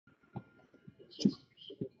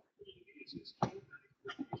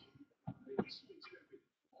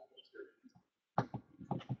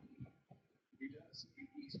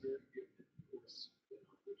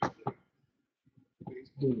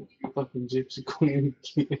Dude, fucking Gypsy Queen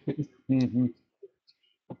again. Mm-hmm.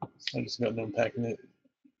 I just got done packing it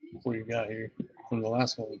before you got here from the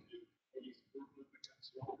last one.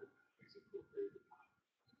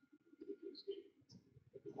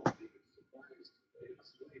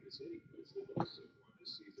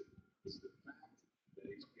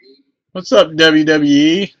 What's up,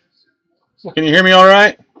 WWE? Can you hear me all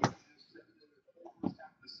right?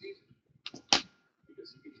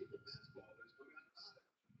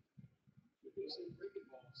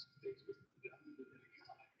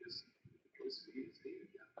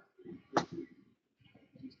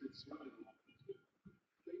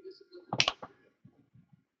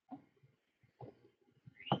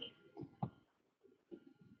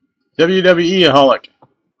 WWE-aholic.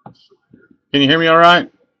 Can you hear me all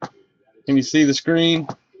right? Can you see the screen?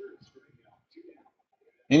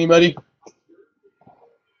 Anybody?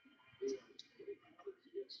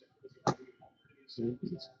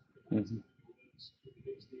 Mm-hmm.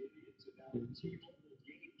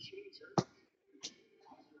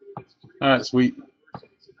 All right, sweet.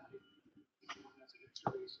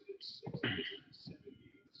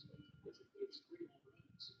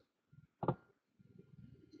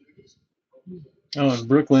 Oh, and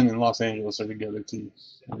Brooklyn and Los Angeles are together too.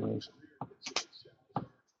 All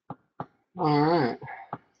right.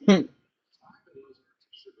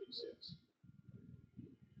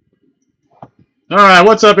 All right,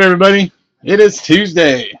 what's up, everybody? It is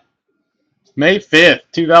Tuesday, May 5th,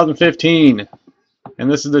 2015,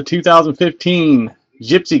 and this is the 2015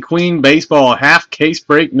 Gypsy Queen Baseball half case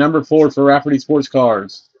break number 4 for Rafferty Sports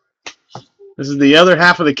Cards. This is the other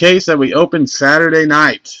half of the case that we opened Saturday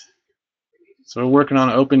night. So we're working on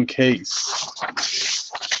an open case.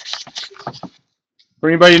 For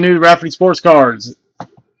anybody new to Rafferty Sports Cards,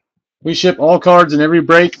 we ship all cards in every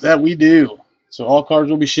break that we do. So all cards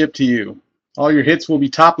will be shipped to you. All your hits will be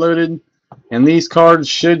top-loaded, and these cards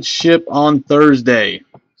should ship on Thursday.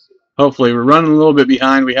 Hopefully. We're running a little bit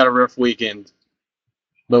behind. We had a rough weekend.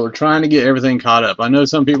 But we're trying to get everything caught up. I know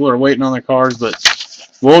some people are waiting on their cards, but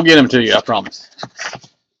we'll get them to you, I promise.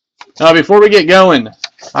 Before we get going,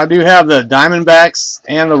 I do have the Diamondbacks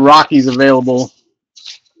and the Rockies available.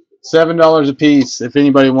 $7 a piece if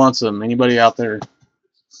anybody wants them. Anybody out there?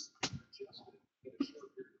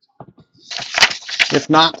 If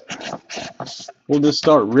not, we'll just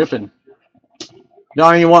start ripping.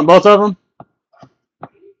 Donnie, you want both of them?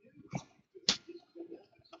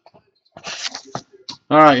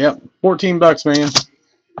 All right, yep. $14, man.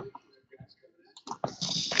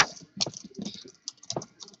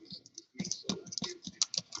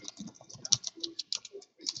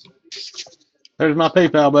 There's my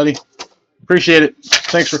PayPal, buddy. Appreciate it.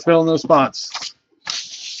 Thanks for filling those spots.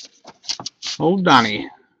 Old Donnie.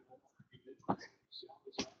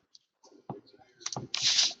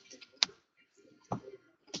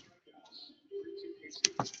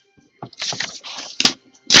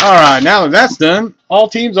 All right, now that that's done, all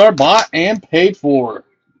teams are bought and paid for.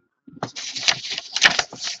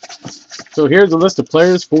 So here's a list of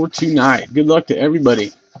players for tonight. Good luck to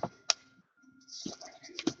everybody.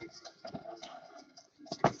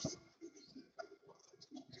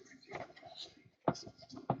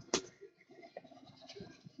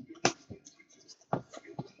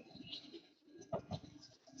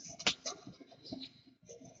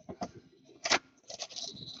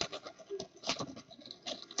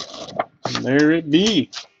 There it be.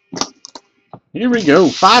 Here we go.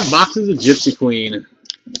 5 boxes of Gypsy Queen.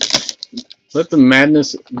 Let the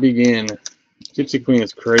madness begin. Gypsy Queen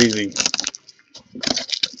is crazy.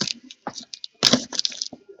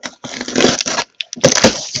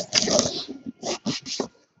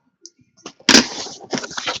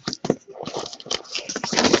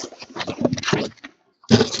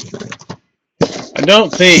 I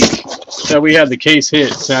don't think that we had the case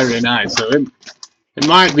hit Saturday night, so it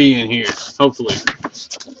might be in here, hopefully.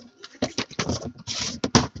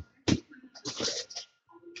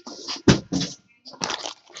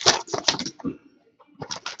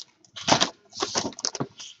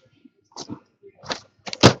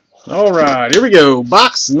 All right, here we go.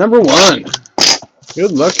 Box number 1.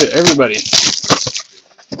 Good luck to everybody.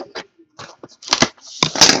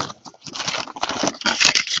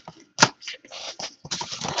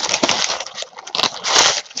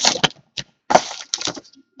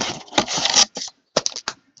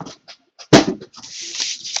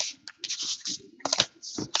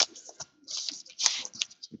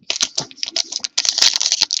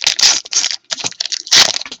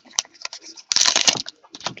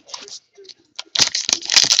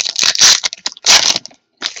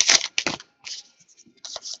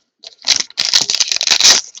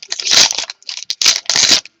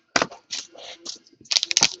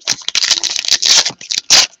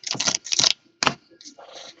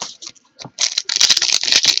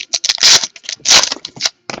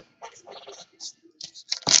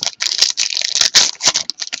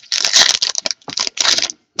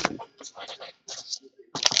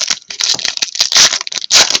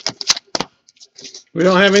 We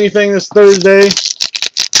don't have anything this Thursday.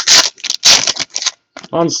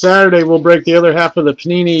 On Saturday, we'll break the other half of the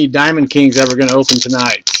Panini Diamond Kings that we're going to open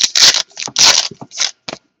tonight.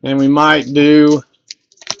 And we might do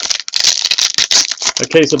a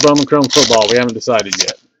case of Bowman Chrome football. We haven't decided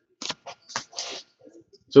yet.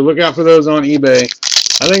 So look out for those on eBay.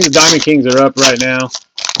 I think the Diamond Kings are up right now.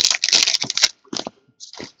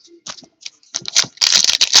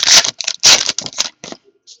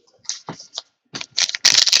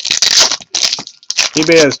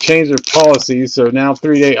 eBay has changed their policies, so now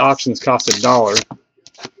 3-day auctions cost $1.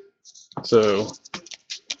 So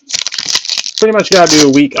pretty much got to do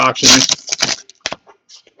a week auction.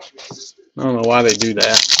 I don't know why they do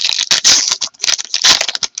that.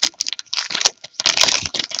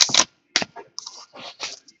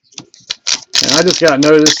 And I just got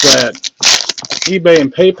notice that eBay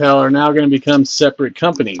and PayPal are now going to become separate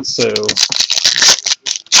companies. So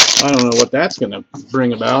I don't know what that's going to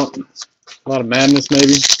bring about. A lot of madness,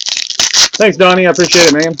 maybe. Thanks, Donnie. I appreciate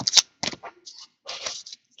it, man.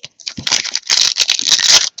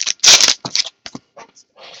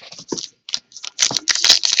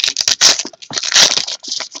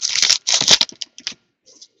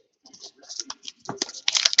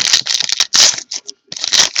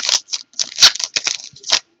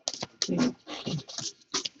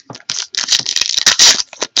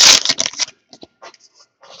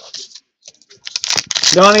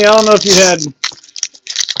 Donnie, I don't know if you had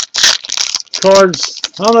cards.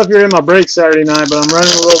 I don't know if you're in my break Saturday night, but I'm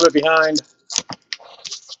running a little bit behind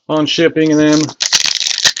on shipping and them.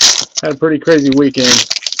 Had a pretty crazy weekend.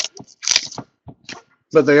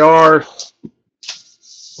 But they are,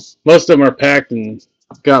 most of them are packed and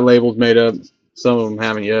got labels made up. Some of them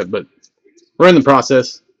haven't yet, but we're in the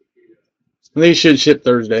process. And these should ship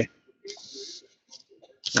Thursday.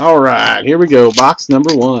 All right, here we go. Box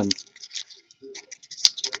number 1.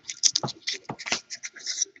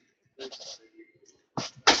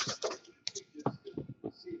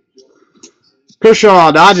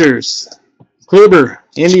 Kershaw, Dodgers. Kluber,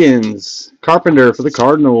 Indians. Carpenter for the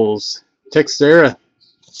Cardinals. Texera,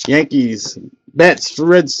 Yankees. Betts for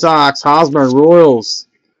Red Sox. Hosmer, Royals.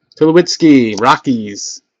 Tulowitzki,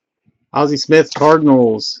 Rockies. Ozzie Smith,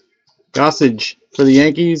 Cardinals. Gossage for the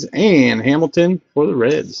Yankees. And Hamilton for the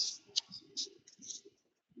Reds.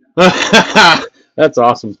 That's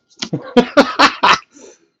awesome.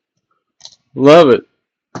 Love it.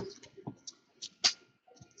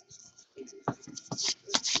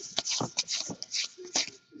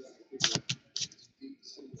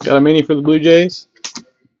 Got a mini for the Blue Jays.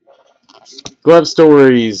 Glove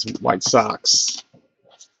Stories, White Sox.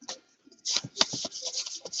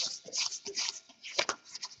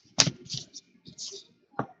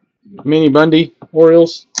 Mini Bundy,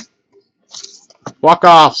 Orioles.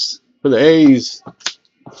 Walk-offs for the A's.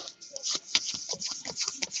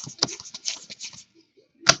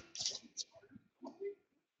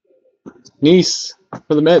 Nice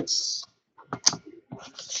for the Mets.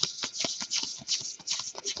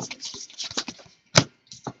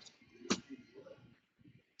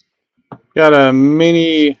 Got a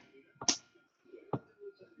mini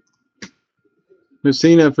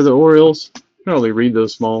Messina for the Orioles. I can only read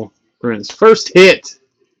those small prints. First hit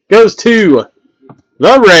goes to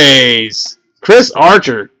the Rays. Chris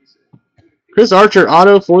Archer. Chris Archer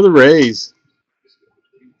auto for the Rays.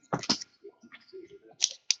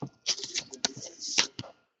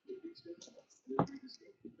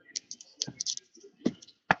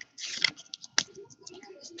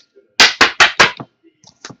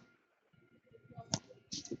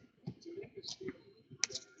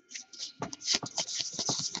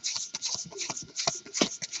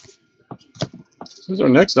 This is our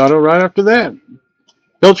next auto right after that.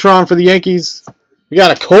 Beltran for the Yankees. We got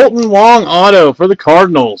a Colton Wong auto for the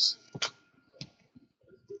Cardinals.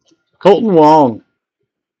 Colton Wong.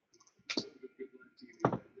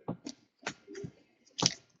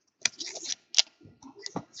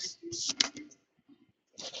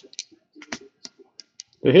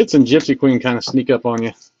 The hits and Gypsy Queen kind of sneak up on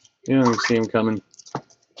you. You don't even see them coming.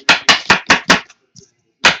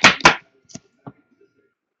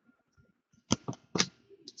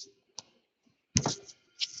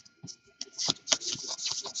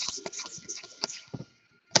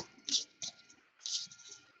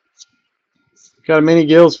 Got a mini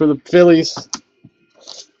Gills for the Phillies.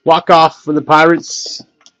 Walk-off for the Pirates.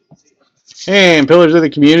 And Pillars of the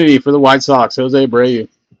Community for the White Sox. Jose Abreu.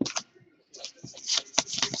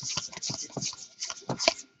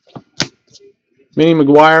 Mini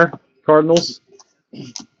McGuire, Cardinals.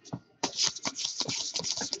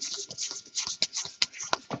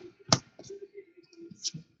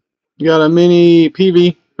 You got a mini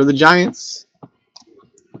PV for the Giants.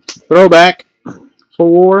 Throwback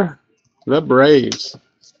for the Braves.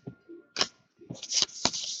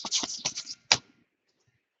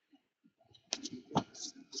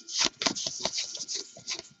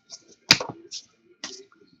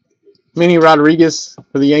 Mini Rodriguez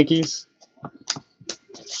for the Yankees.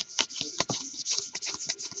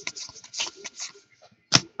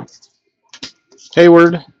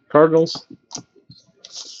 Hayward, Cardinals.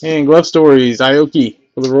 And Glove Stories, Aoki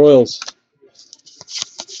for the Royals.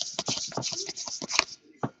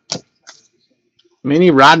 Mini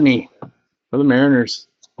Rodney for the Mariners.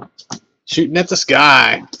 Shooting at the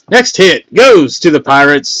sky. Next hit goes to the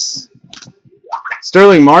Pirates.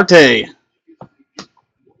 Sterling Marte.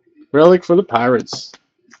 Relic for the Pirates.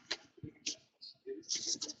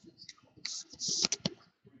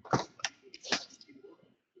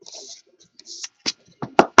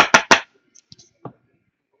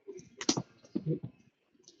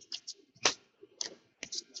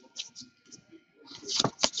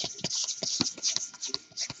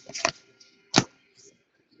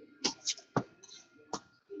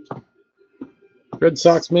 Red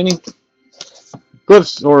Sox mini.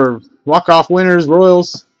 Cliffs or walk-off winners,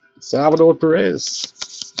 Royals, Salvador Perez.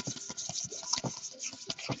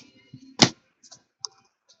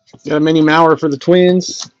 Got a mini Mauer for the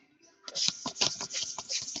Twins.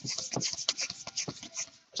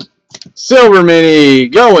 Silver mini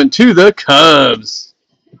going to the Cubs.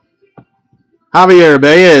 Javier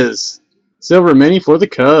Baez. Silver mini for the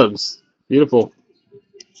Cubs. Beautiful.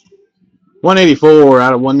 184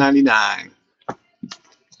 out of 199.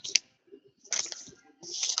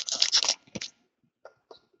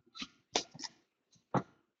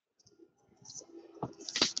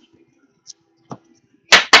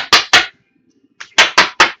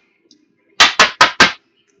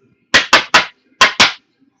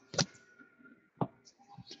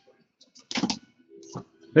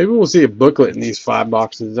 Maybe we'll see a booklet in these 5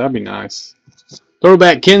 boxes. That'd be nice.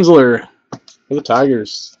 Throwback Kinsler for the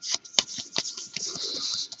Tigers.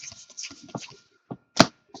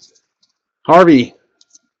 Harvey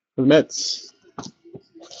for the Mets.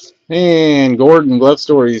 And Gordon, Glove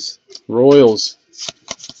Stories, Royals.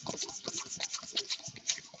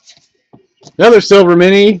 Another silver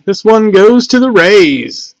mini. This one goes to the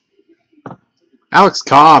Rays. Alex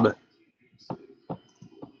Cobb.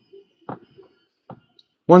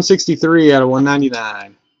 163 out of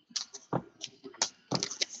 199.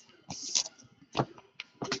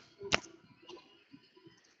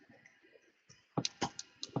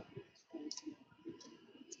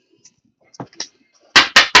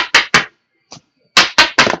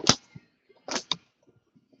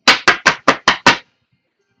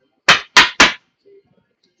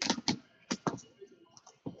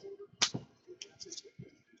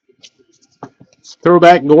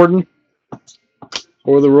 Throwback Gordon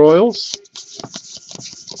for the Royals.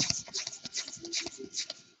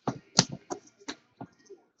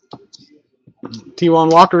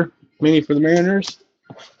 T1 Walker, mini for the Mariners.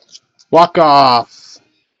 Walk-off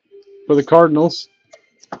for the Cardinals.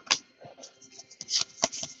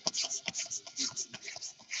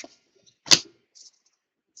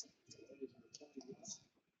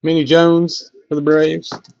 Mini Jones for the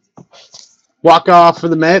Braves. Walk-off for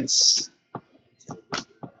the Mets.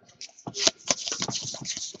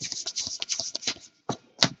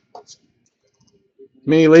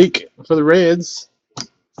 Mini Leak for the Reds.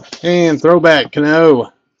 And throwback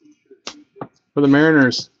Cano for the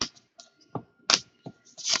Mariners.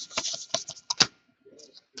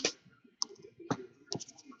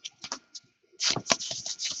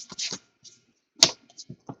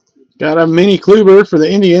 Got a mini Kluber for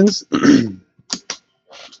the Indians.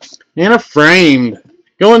 And a framed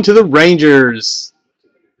going to the Rangers.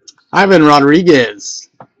 Ivan Rodriguez.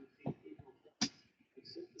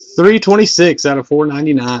 326 out of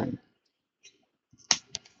 499.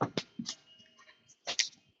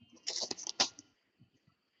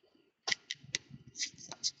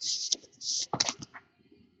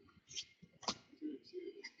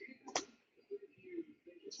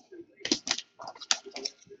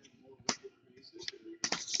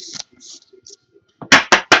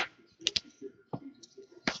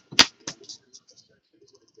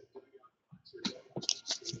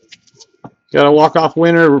 Got a walk-off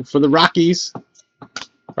winner for the Rockies,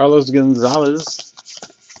 Carlos Gonzalez.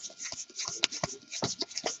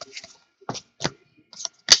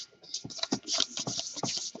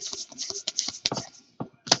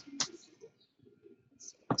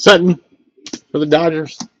 Sutton for the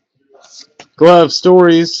Dodgers. Glove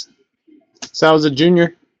Stories, Salza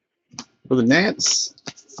Jr. for the Nats.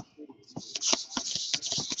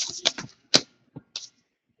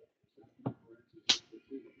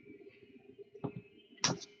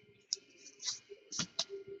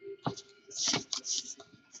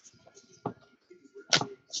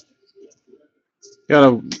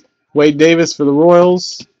 Got a Wade Davis for the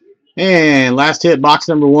Royals. And last hit, box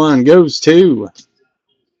number 1, goes to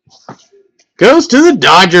the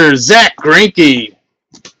Dodgers, Zach Greinke.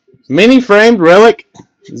 Mini framed relic,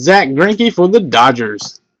 Zach Greinke for the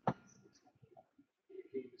Dodgers.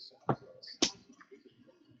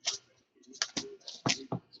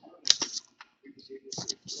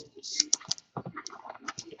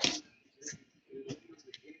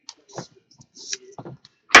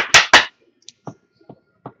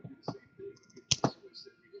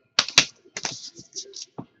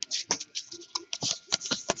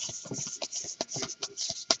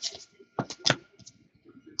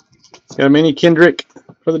 Got a mini Kendrick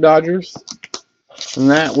for the Dodgers.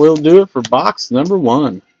 And that will do it for box number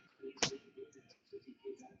 1.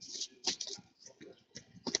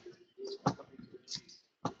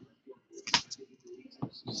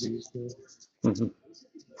 Mm-hmm.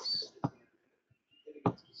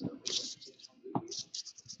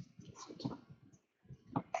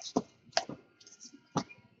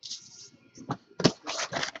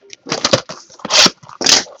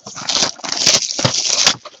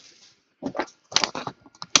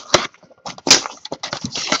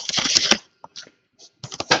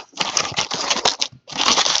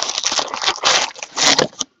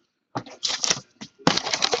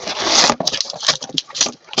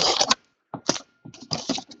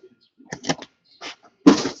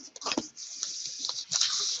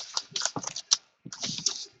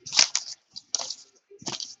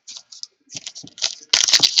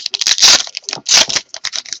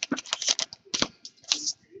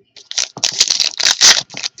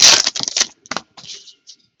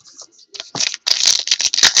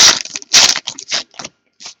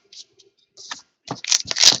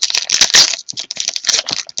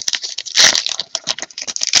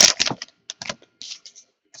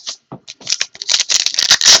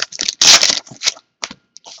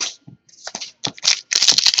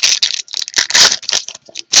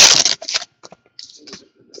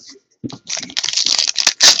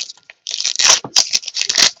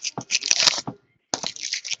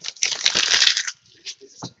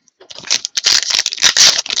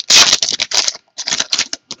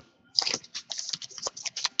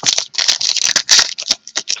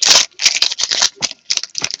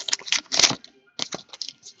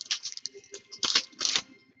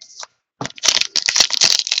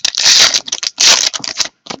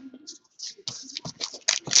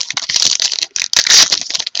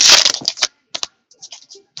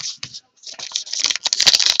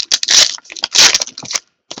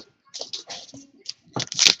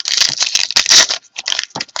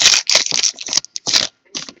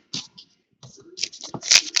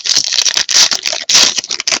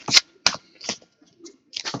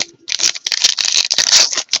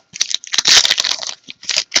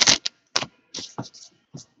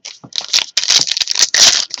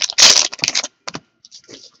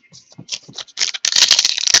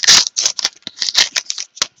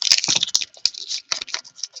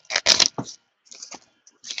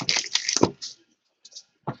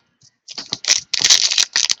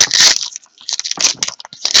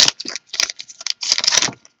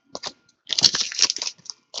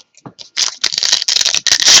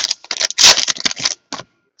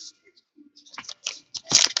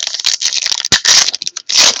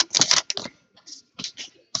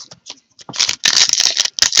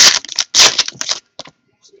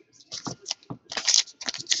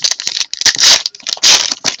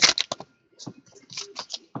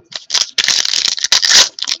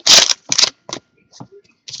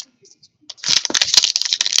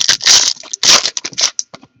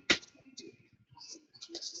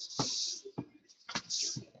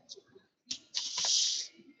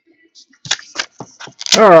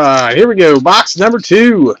 All right, here we go. Box number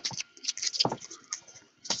 2.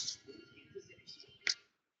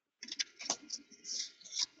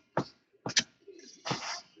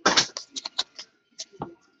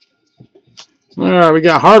 All right, we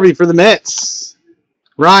got Harvey for the Mets,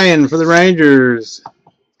 Ryan for the Rangers,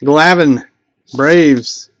 Glavin,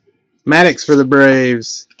 Braves, Maddox for the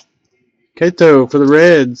Braves, Kato for the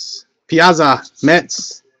Reds, Piazza,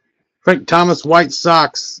 Mets, Frank Thomas, White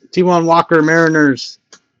Sox, T1 Walker, Mariners,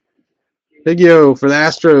 Biggio for the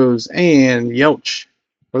Astros, and Yelch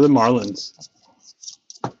for the Marlins.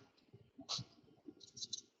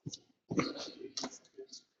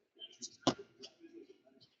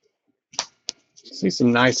 See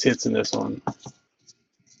some nice hits in this one.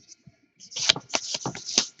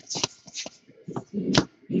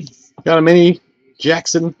 Got a mini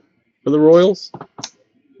Jackson for the Royals.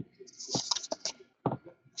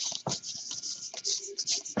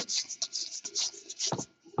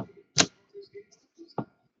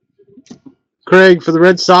 Craig for the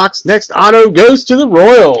Red Sox. Next auto goes to the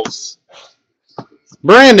Royals.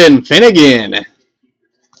 Brandon Finnegan.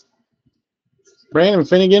 Brandon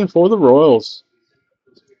Finnegan for the Royals.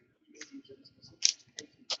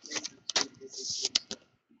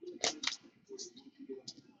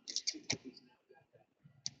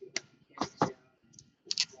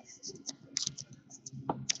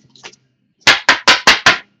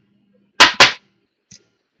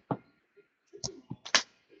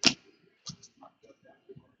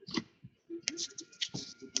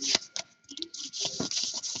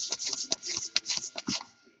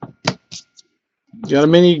 Got a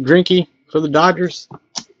mini Grinky for the Dodgers.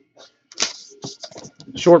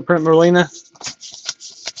 Short print Merlina.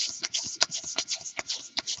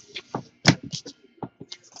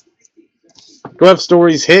 Glove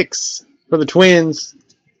Stories Hicks for the Twins.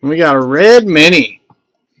 And we got a red mini.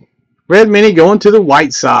 Red mini going to the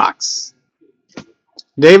White Sox.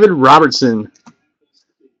 David Robertson.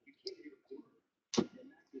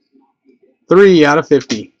 3 out of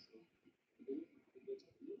 50.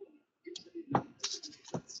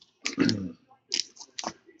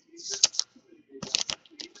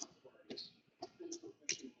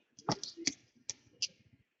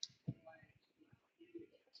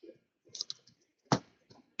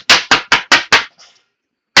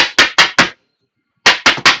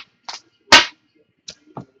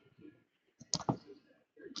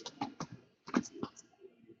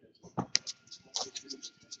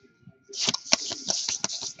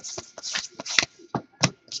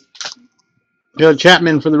 Joe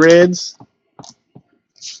Chapman for the Reds.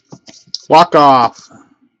 Walk-off.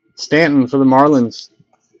 Stanton for the Marlins.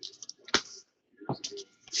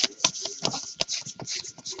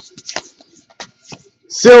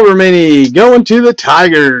 Silver mini going to the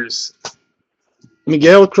Tigers.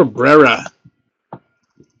 Miguel Cabrera.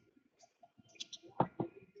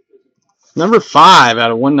 Number 5 out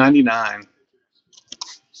of 199.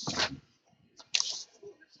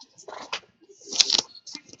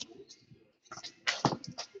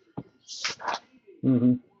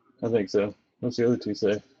 I think so. What's the other two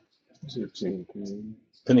say?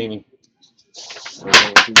 Panini.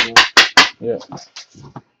 Yeah.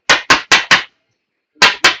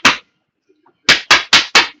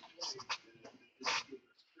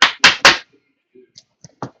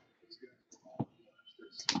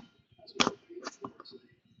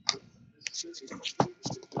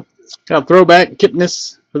 Got a throwback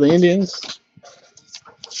Kipnis for the Indians.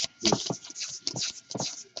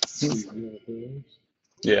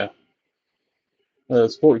 Yeah.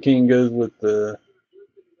 Sport King goes with the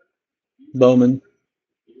Bowman.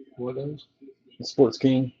 What else? The Sports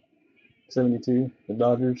King, 72, the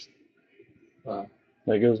Dodgers. That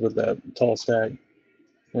goes with that tall stack.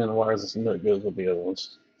 And the wireless note goes with the other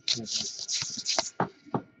ones.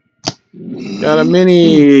 Got a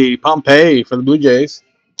mini Pompey for the Blue Jays.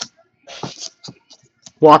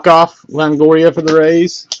 Walk-off Longoria for the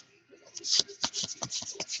Rays.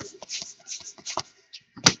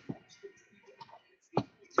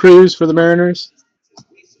 Cruz for the Mariners.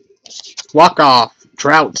 Walk-off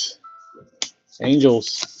Trout.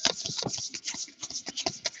 Angels.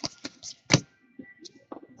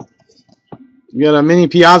 We got a mini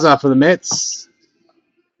Piazza for the Mets.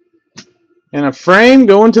 And a frame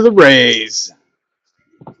going to the Rays.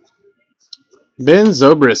 Ben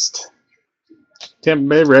Zobrist. Tampa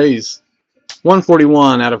Bay Rays.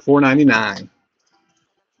 141 out of 499.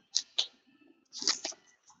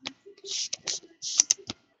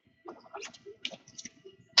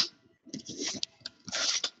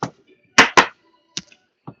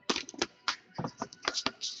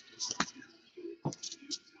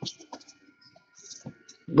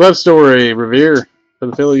 Glove Story, Revere for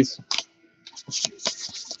the Phillies.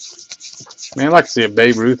 Man, I'd like to see a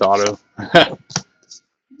Babe Ruth auto.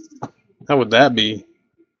 How would that be?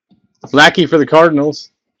 Lackey for the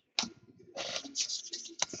Cardinals.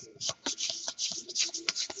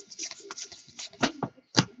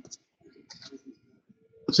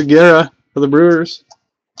 Segura for the Brewers.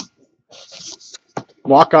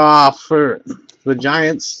 Walk-off for the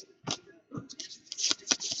Giants.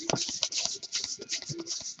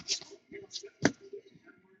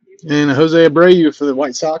 And Jose Abreu for the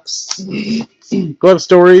White Sox. Glove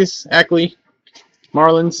Stories, Ackley,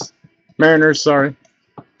 Marlins, Mariners, sorry.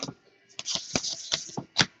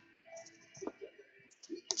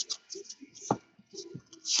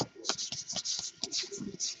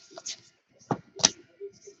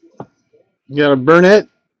 You got a Burnett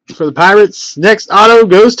for the Pirates. Next auto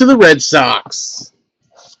goes to the Red Sox.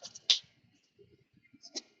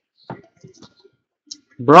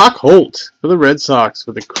 Brock Holt for the Red Sox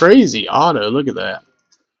with a crazy auto. Look at that.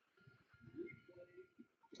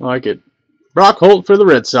 I like it. Brock Holt for the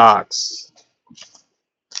Red Sox.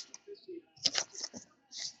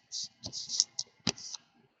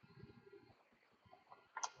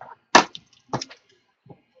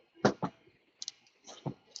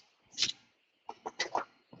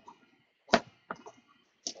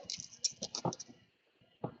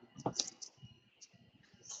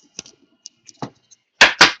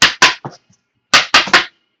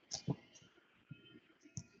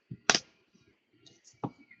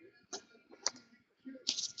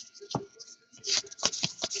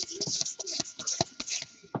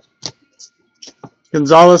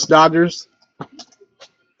 Gonzalez, Dodgers.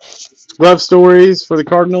 Glove Stories for the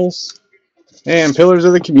Cardinals. And Pillars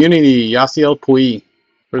of the Community, Yasiel Puig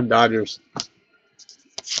for the Dodgers.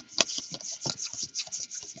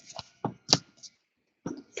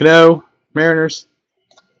 Cano, Mariners.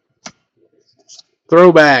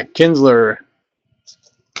 Throwback, Kinsler.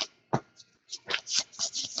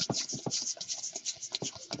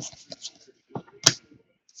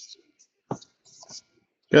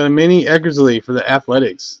 Got a mini Eckersley for the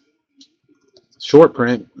Athletics. Short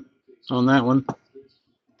print on that one.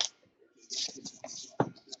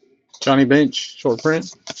 Johnny Bench, short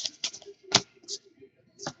print.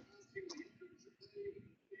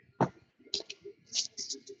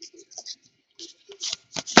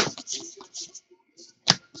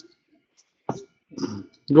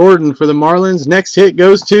 Gordon for the Marlins. Next hit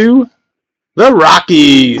goes to the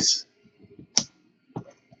Rockies.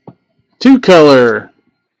 Two-color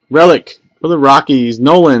relic for the Rockies.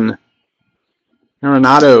 Nolan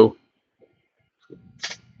Arenado.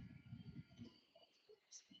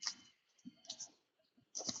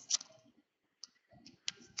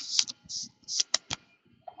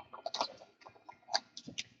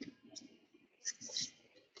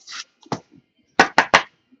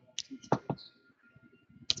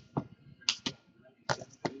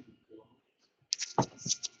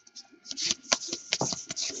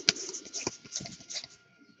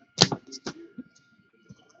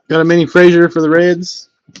 Got a mini Frazier for the Reds.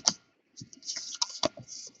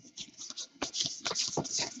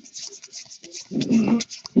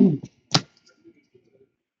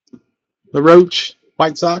 The Roach,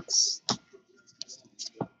 White Sox.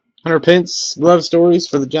 Hunter Pence, Glove Stories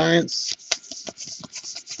for the Giants.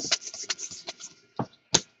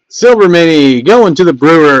 Silver Mini, going to the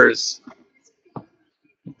Brewers.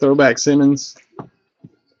 Throwback Simmons.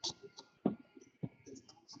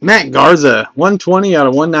 Matt Garza, 120 out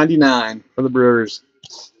of 199 for the Brewers.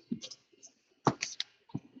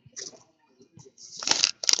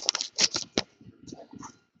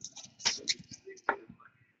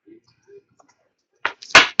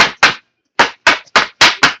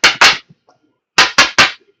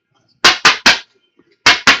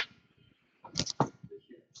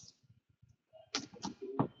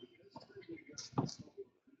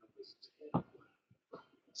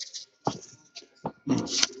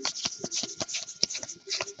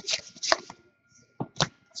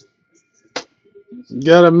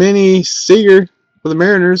 Got a mini Seager for the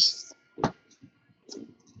Mariners.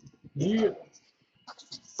 Yeah.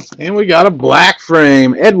 And we got a black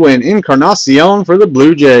frame. Edwin Encarnacion for the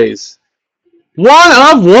Blue Jays.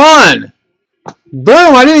 1 of 1.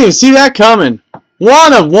 Boom, I didn't even see that coming.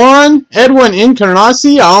 1 of 1. Edwin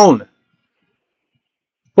Encarnacion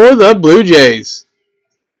for the Blue Jays.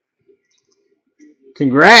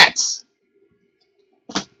 Congrats.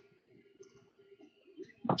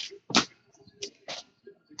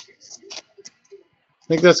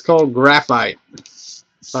 I think that's called graphite,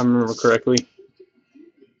 if I remember correctly.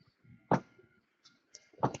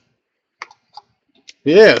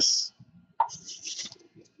 Yes.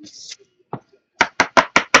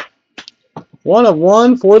 1 of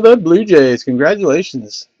 1 for the Blue Jays.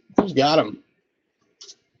 Congratulations. Who's got him?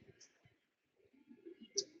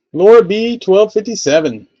 Laura B,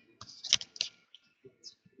 1257.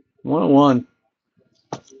 1 of 1.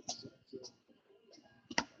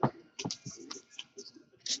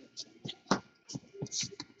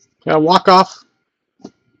 Got a walk-off.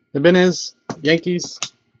 Ibanez, Yankees.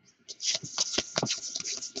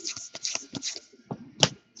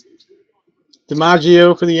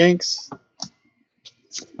 DiMaggio for the Yanks.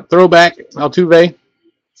 Throwback, Altuve.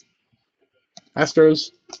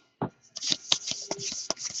 Astros.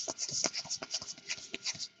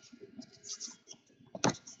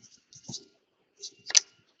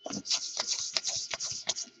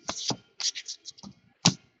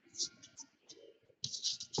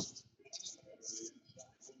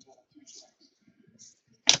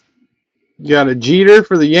 Got a Jeter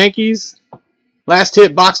for the Yankees. Last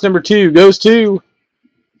hit, box number 2, goes to...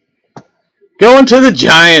 Going to the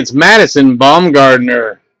Giants, Madison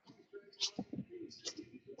Bumgarner.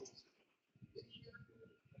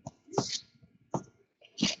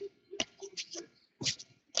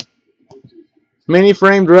 Mini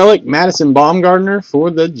framed relic, Madison Baumgartner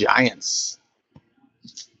for the Giants.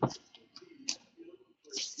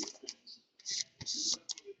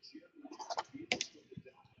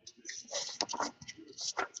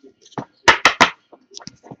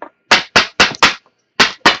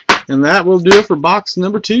 And that will do it for box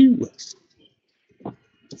number 2.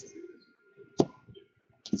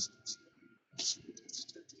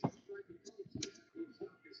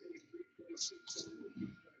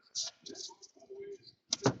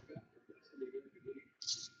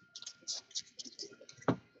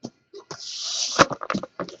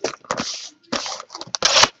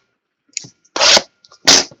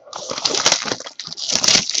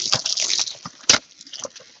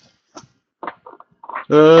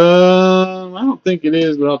 I don't think it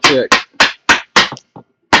is, but I'll check.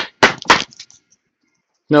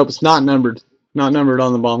 Nope, it's not numbered. Not numbered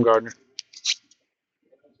on the Baumgartner.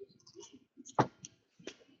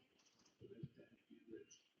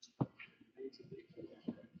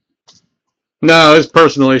 No, it's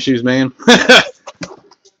personal issues, man. I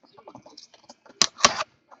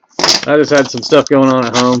just had some stuff going on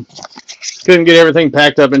at home. Couldn't get everything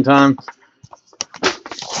packed up in time.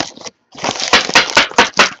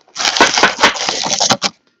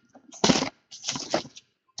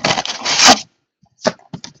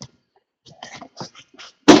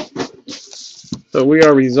 So we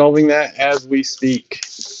are resolving that as we speak.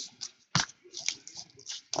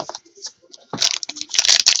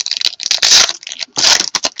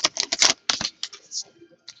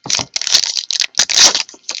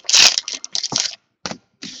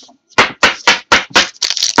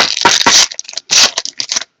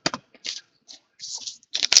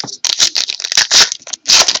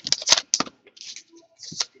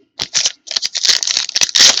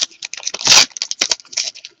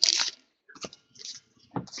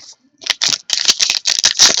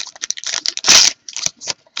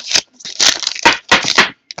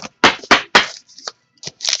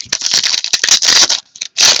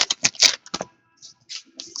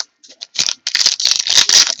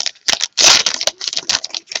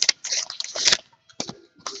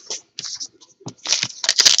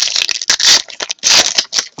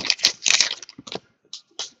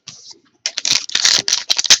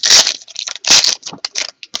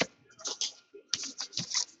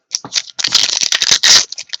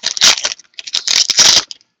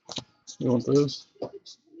 You want those?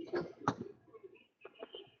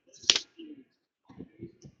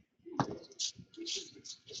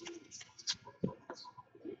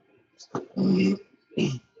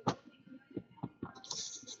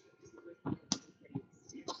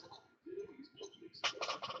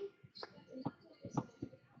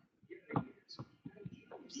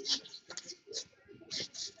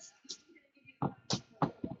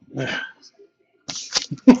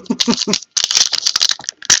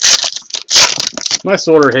 My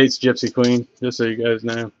sorter hates Gypsy Queen, just so you guys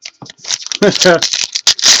know.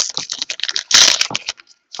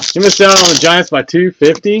 You missed out on the Giants by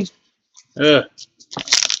 250? Ugh.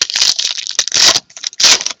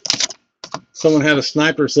 Someone had a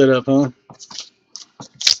sniper set up, huh?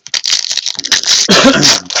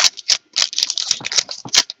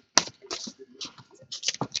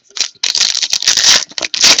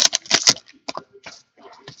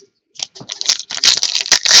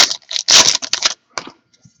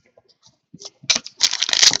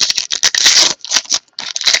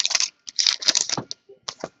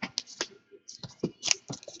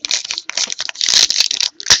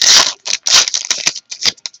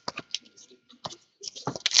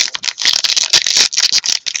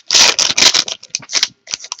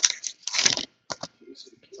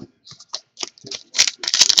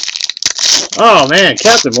 Oh man,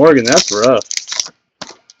 Captain Morgan, that's rough.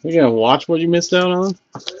 You gonna watch what you missed out on?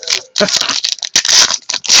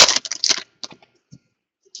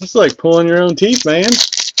 It's like pulling your own teeth, man.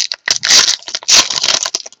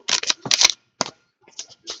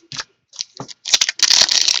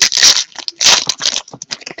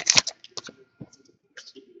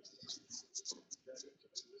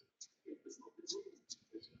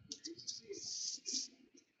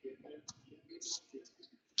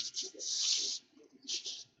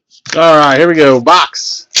 All right, here we go.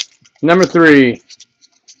 Box number 3.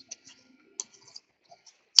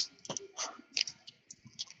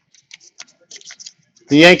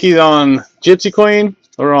 The Yankees on Gypsy Queen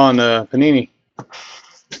or on Panini?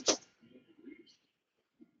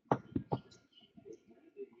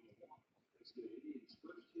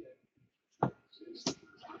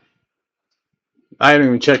 I haven't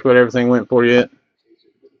even checked what everything went for yet.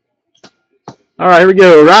 All right, here we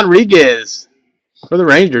go. Rodriguez for the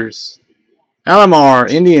Rangers. Alomar,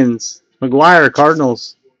 Indians. McGuire,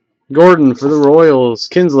 Cardinals. Gordon for the Royals.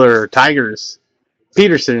 Kinsler, Tigers.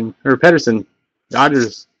 Pederson,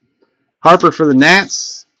 Dodgers. Harper for the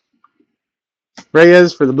Nats.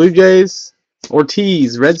 Reyes for the Blue Jays.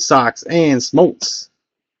 Ortiz, Red Sox. And Smoltz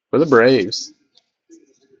for the Braves.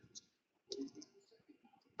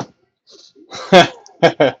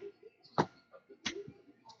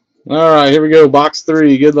 All right, here we go. Box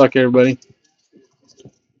 3. Good luck, everybody.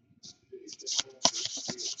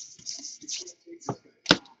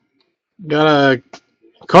 Got a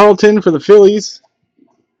Carlton for the Phillies.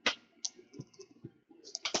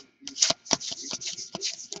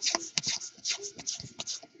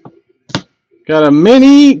 Got a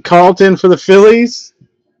mini Carlton for the Phillies.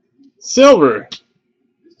 Silver.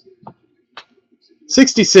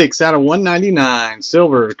 66 out of 199.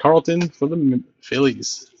 Silver Carlton for the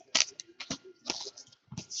Phillies.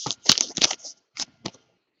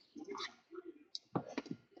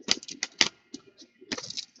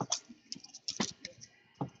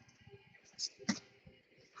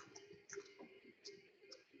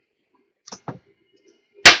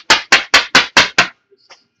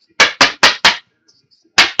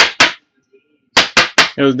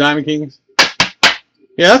 It was Diamond Kings.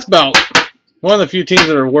 Yeah, that's about one of the few teams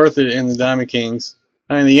that are worth it in the Diamond Kings.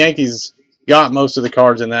 I mean, the Yankees got most of the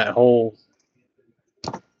cards in that whole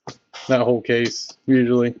case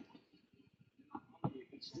usually.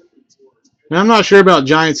 And I'm not sure about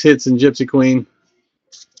Giants hits in Gypsy Queen.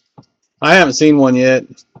 I haven't seen one yet.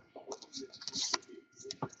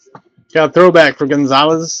 Got a throwback for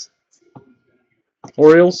Gonzalez.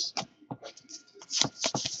 Orioles.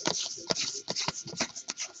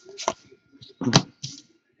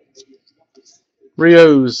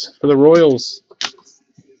 Rios for the Royals.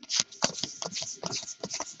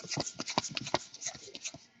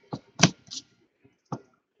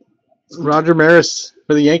 Roger Maris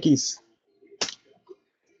for the Yankees.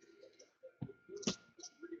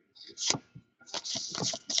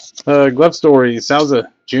 Glove Story,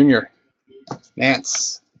 Souza Jr.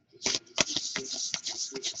 Nance.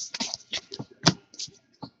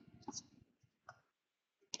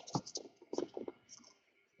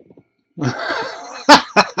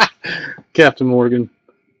 Captain Morgan.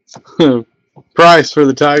 Price for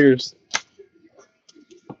the Tigers.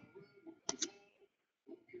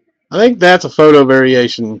 I think that's a photo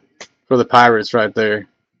variation for the Pirates right there.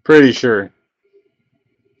 Pretty sure.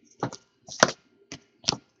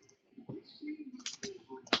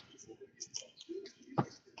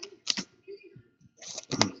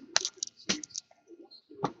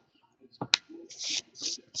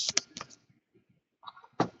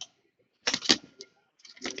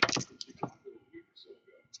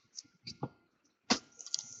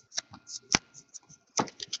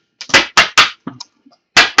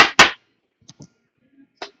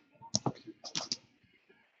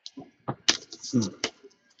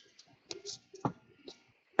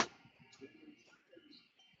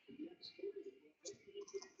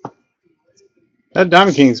 That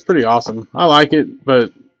Diamond King is pretty awesome. I like it,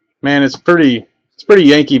 but man, it's pretty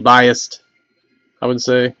Yankee biased, I would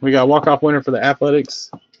say. We got walk-off winner for the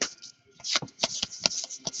Athletics.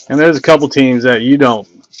 And there's a couple teams that you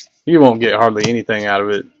won't get hardly anything out of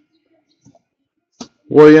it.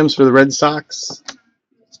 Williams for the Red Sox.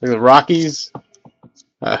 The Rockies.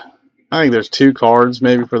 I think there's 2 cards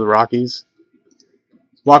maybe for the Rockies.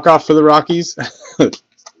 Walk-off for the Rockies.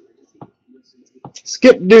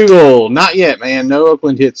 Skip Dougal. Not yet, man. No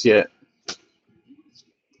Oakland hits yet.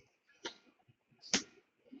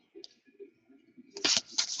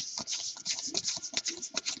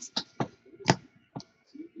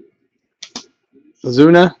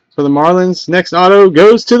 Ozuna for the Marlins. Next auto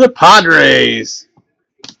goes to the Padres.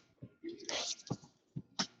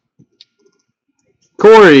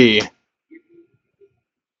 Corey.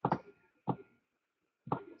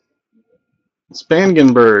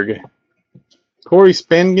 Spangenberg. Corey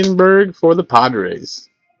Spangenberg for the Padres.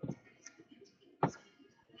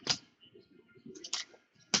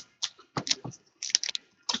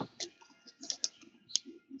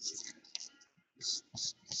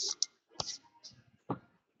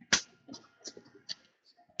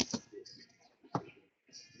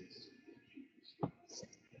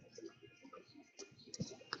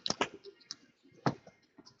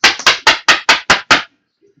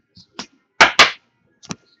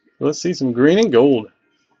 Let's see some green and gold.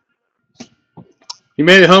 You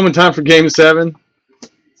made it home in time for Game 7.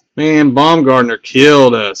 Man, Baumgartner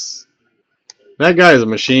killed us. That guy is a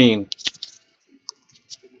machine.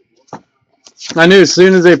 I knew as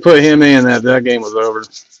soon as they put him in that game was over.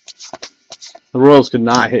 The Royals could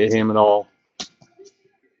not hit him at all.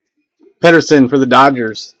 Pederson for the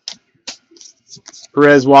Dodgers.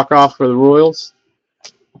 Perez walk-off for the Royals.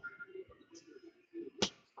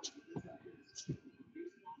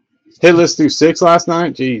 Hit list through 6 last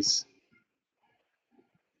night? Jeez.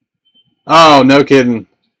 Oh, no kidding.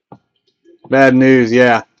 Bad news,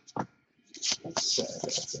 yeah.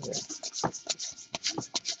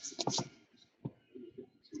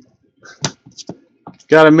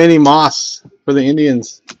 Got a mini Moss for the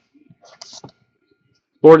Indians.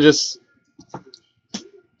 Gorgeous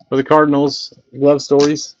for the Cardinals. Glove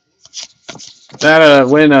stories. That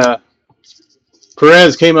when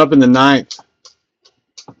Perez came up in the 9th,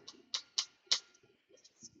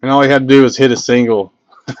 and all he had to do was hit a single.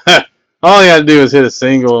 All he had to do was hit a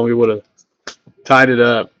single, and we would have tied it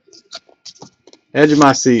up. Edge of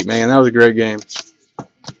my seat, man. That was a great game.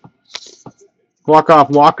 Walk-off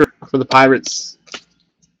Walker for the Pirates.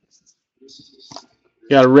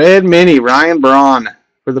 Got a red mini Ryan Braun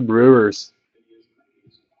for the Brewers.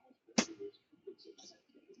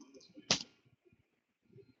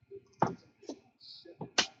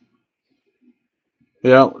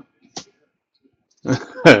 Yep.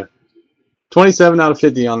 27 out of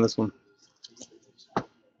 50 on this one.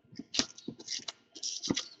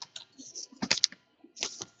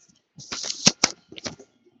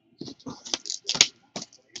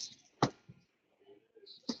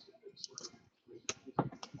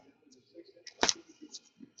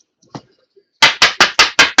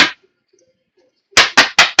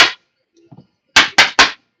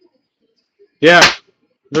 Yeah,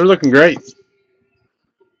 they're looking great.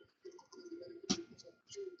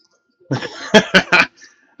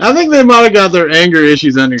 I think they might have got their anger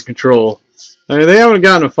issues under control. I mean, they haven't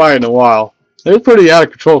gotten a fight in a while. They were pretty out of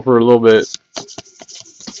control for a little bit. I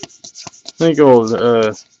think it was,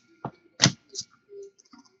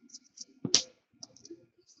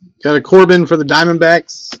 got a Corbin for the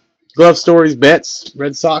Diamondbacks. Glove stories, bets,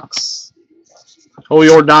 Red Sox. Oh,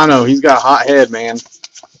 Giordano, he's got a hot head, man.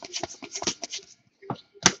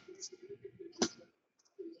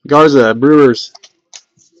 Garza, Brewers.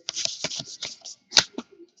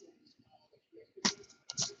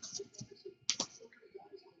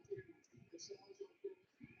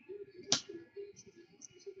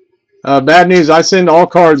 Bad news, I send all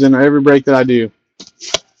cards in every break that I do.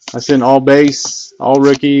 I send all base, all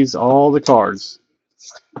rookies, all the cards.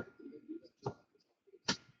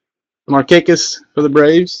 Markakis for the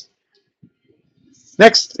Braves.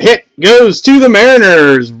 Next hit goes to the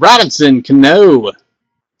Mariners. Robinson Cano.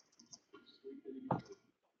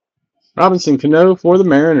 Robinson Cano for the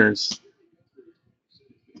Mariners.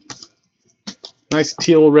 Nice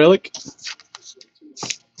teal relic.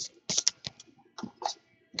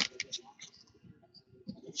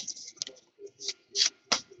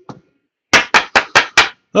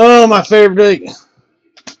 Oh, my favorite break.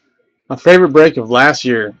 My favorite break of last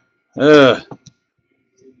year. Are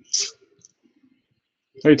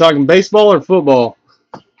you talking baseball or football?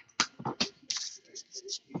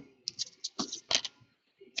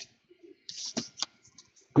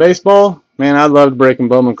 Baseball? Man, I loved breaking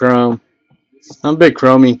Bowman Chrome. I'm a big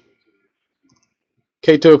Chromie.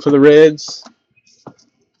 Cato for the Reds.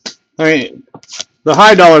 I mean, the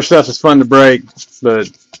high dollar stuff is fun to break, but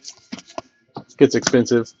it gets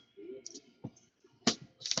expensive.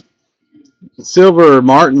 Silver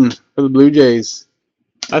Martin for the Blue Jays.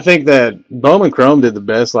 I think that Bowman Chrome did the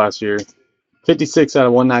best last year. 56 out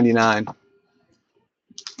of 199.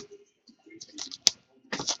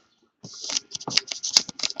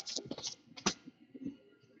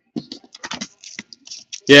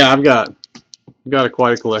 Yeah, I've got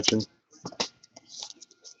quite a collection.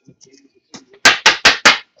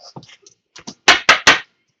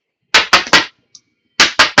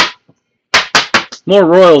 More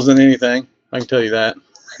Royals than anything, I can tell you that.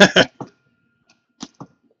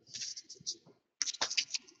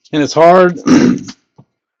 And it's hard.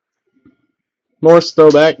 Morris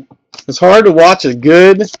throwback. It's hard to watch a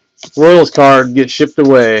good Royals card get shipped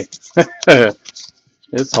away.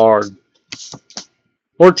 It's hard.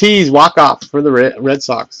 Ortiz walk-off for the Red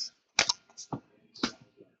Sox.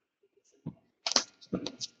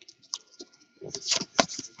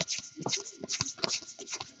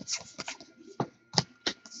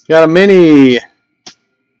 Got a mini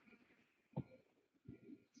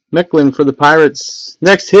Mecklin for the Pirates.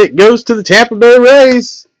 Next hit goes to the Tampa Bay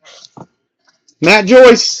Rays. Matt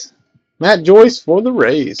Joyce. Matt Joyce for the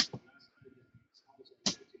Rays.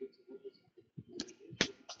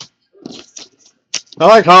 I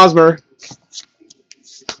like Hosmer.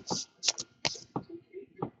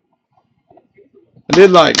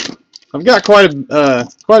 I've got quite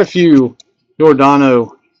a few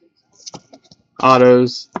Giordano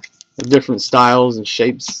autos of different styles and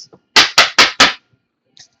shapes.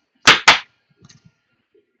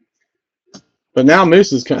 But now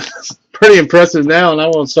Moose is kind of pretty impressive now, and I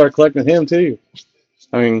want to start collecting him too.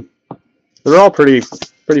 I mean, they're all pretty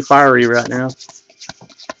fiery right now.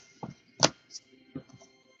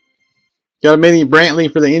 Got a mini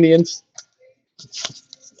Brantley for the Indians.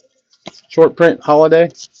 Short print holiday.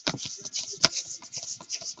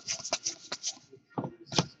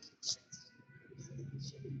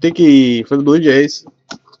 Dickey for the Blue Jays.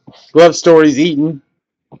 Glove Stories Eaton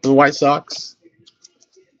for the White Sox.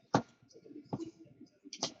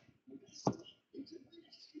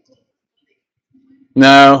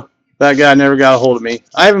 No, that guy never got a hold of me.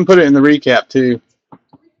 I even put it in the recap too.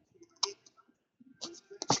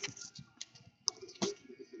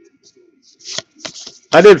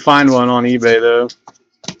 I did find one on eBay though.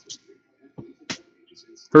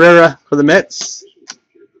 Herrera for the Mets.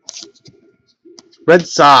 Red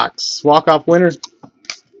Sox walk-off winner.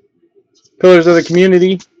 Pillars of the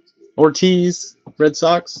Community. Ortiz, Red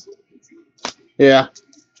Sox. Yeah,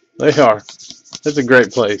 they are. That's a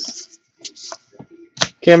great place.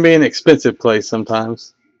 Can be an expensive place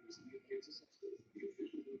sometimes.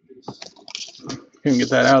 Couldn't get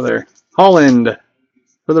that out of there. Holland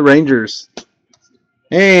for the Rangers.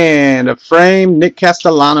 And a frame Nick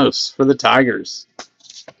Castellanos for the Tigers.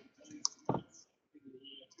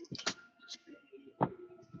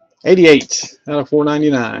 $88 out of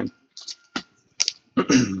 $4.99.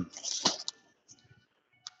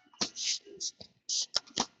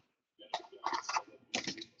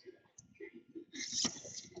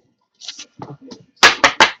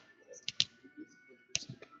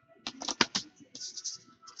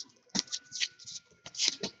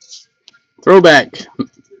 Throwback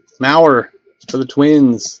Mauer for the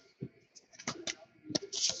Twins.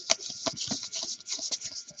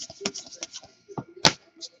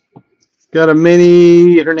 Got a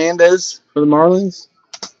mini Hernandez for the Marlins.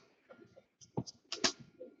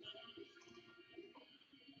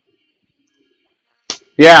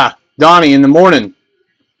 Yeah, Donnie in the morning.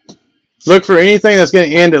 Look for anything that's going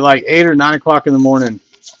to end at like 8 or 9 o'clock in the morning.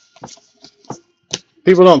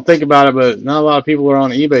 People don't think about it, but not a lot of people are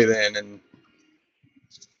on eBay then. And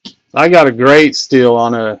I got a great steal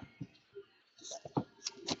on an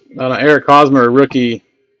Eric Hosmer rookie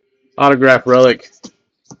autograph relic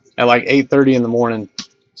at like 8:30 in the morning.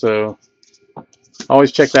 So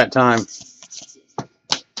always check that time.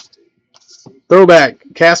 Throwback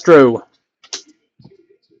Castro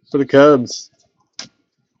for the Cubs.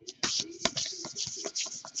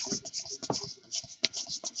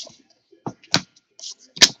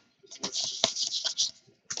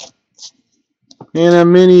 And a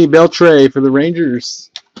mini Beltre for the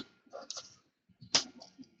Rangers.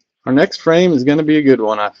 Our next frame is going to be a good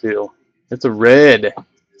one, I feel. It's a red.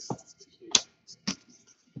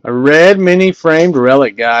 A red mini framed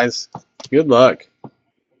relic, guys. Good luck.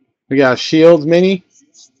 We got a Shields mini.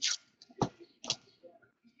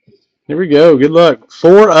 Here we go. Good luck.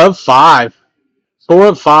 4 of 5. 4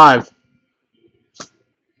 of 5.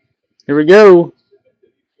 Here we go.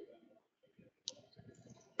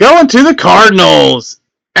 Going to the Cardinals.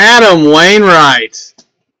 Adam Wainwright.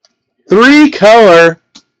 3-color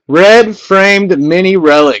red framed mini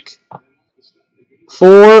relic.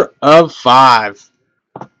 4 of 5.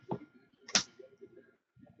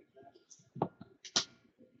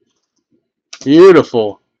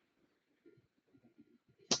 Beautiful.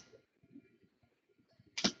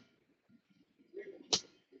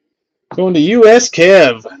 Going to US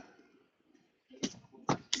Kev.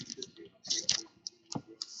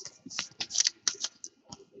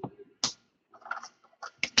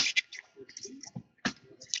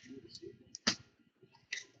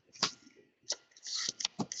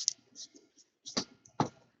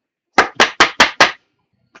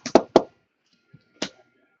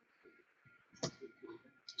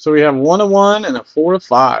 So we have 1 of 1 and a 4 of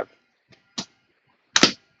 5.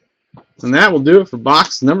 And that will do it for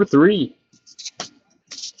box number 3.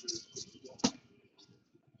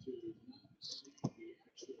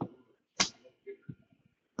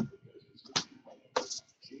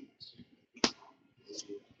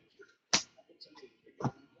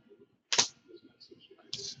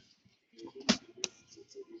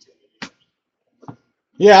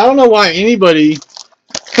 Yeah, I don't know why anybody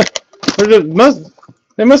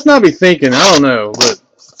they must not be thinking. I don't know, but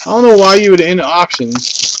I don't know why you would end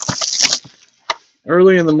auctions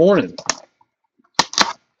early in the morning.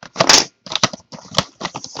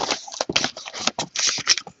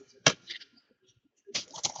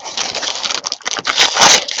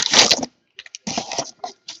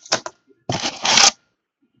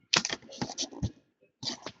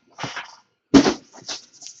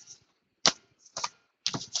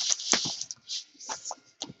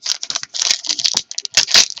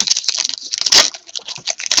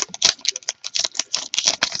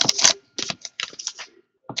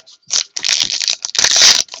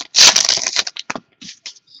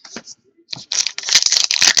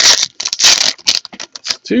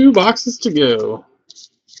 2 boxes to go.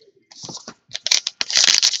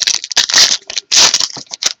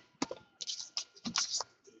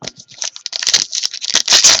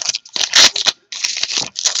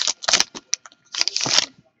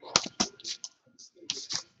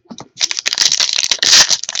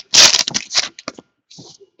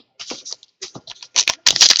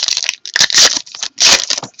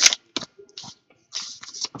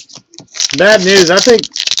 Bad news. I think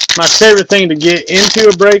my favorite thing to get into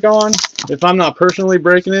a break on, if I'm not personally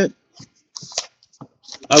breaking it,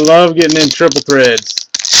 I love getting in triple threads.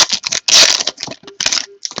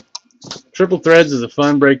 Triple threads is a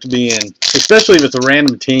fun break to be in, especially if it's a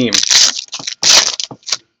random team.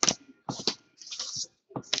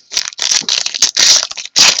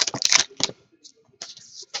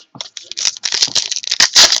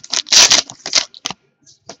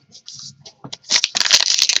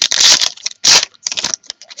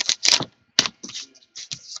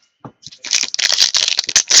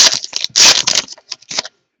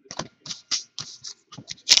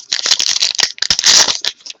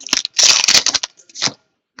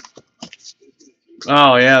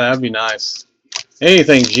 Oh yeah, that'd be nice.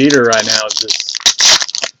 Anything Jeter right now is just,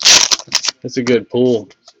 it's a good pull.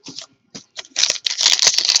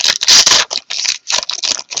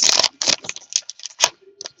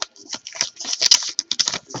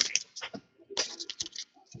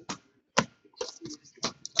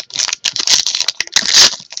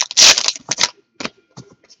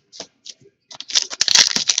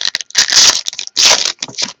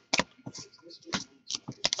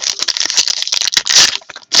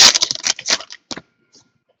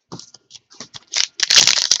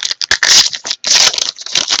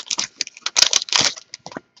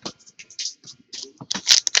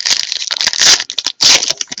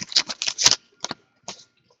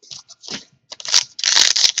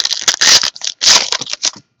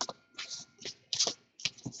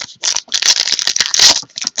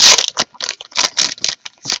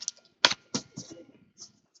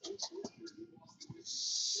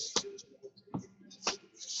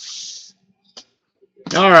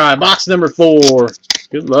 All right, box number 4.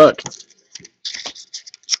 Good luck.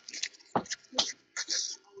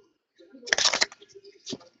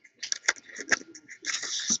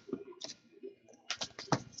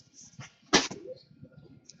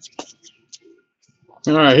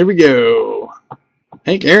 All right, here we go.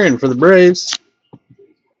 Hank Aaron for the Braves.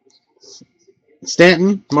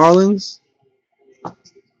 Stanton, Marlins.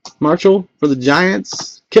 Marshall for the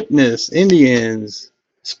Giants. Kipnis, Indians.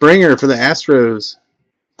 Springer for the Astros.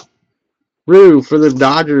 Rue for the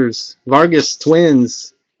Dodgers. Vargas,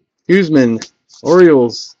 Twins. Guzman,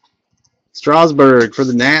 Orioles. Strasburg for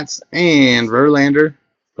the Nats. And Verlander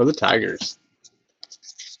for the Tigers.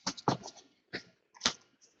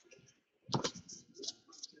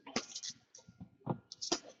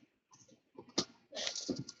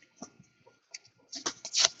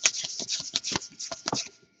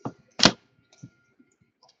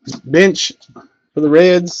 Bench for the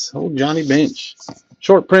Reds. Old Johnny Bench.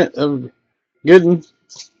 Short print of Gooden.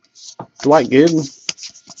 Dwight Gooden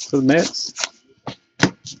for the Mets.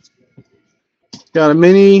 Got a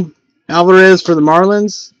mini Alvarez for the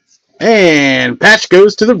Marlins. And patch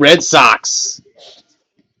goes to the Red Sox.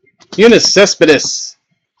 Eunice Cespedes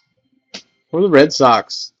for the Red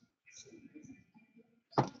Sox.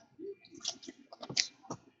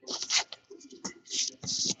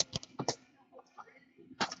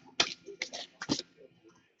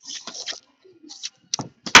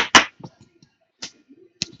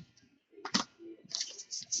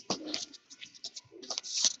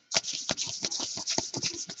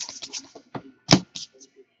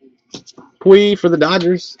 Pui for the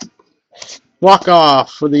Dodgers.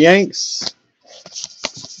 Walk-off for the Yanks.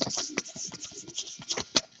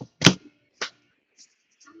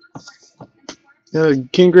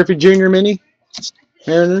 King Griffey Jr. mini.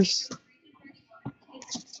 Mariners.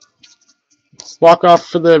 Walk-off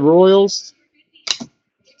for the Royals.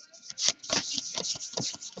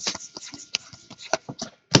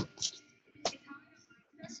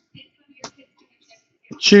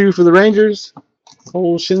 Chu for the Rangers.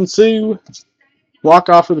 Old Shinsu.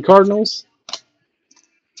 Walk-off for the Cardinals.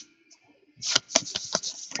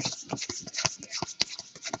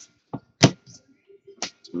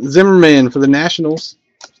 Zimmerman for the Nationals.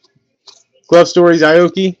 Glove Stories,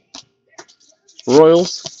 Aoki.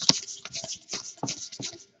 Royals.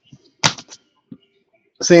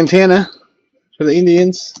 Santana for the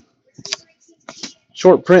Indians.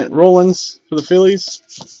 Short print, Rollins for the Phillies.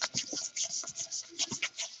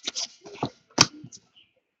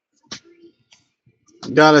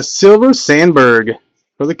 Got a silver Sandberg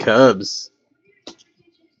for the Cubs.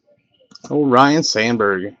 Oh, Ryan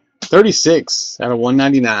Sandberg. 36 out of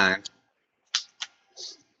 199.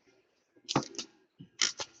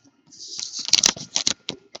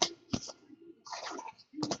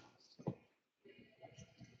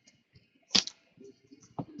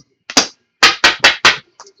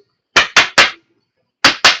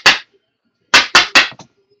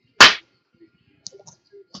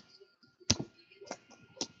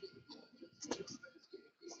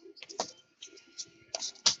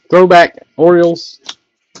 Throwback Orioles.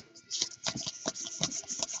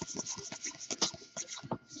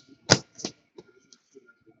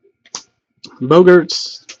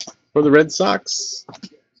 Bogarts for the Red Sox.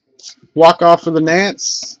 Walk-off for the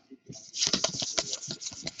Nats.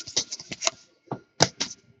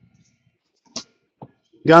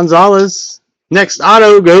 Gonzalez. Next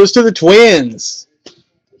auto goes to the Twins.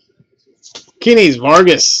 Kenny's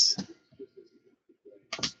Vargas.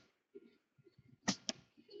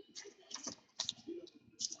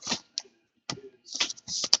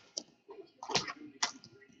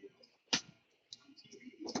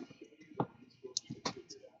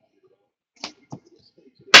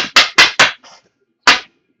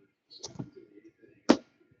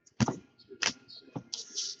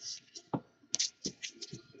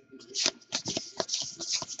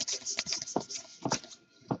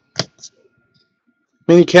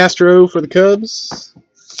 Manny Castro for the Cubs.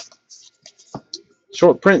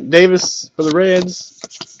 Short print Davis for the Reds.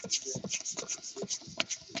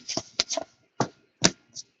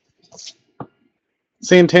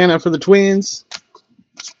 Santana for the Twins.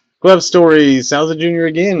 Glove Stories, Salza Jr.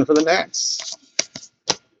 again for the Nats.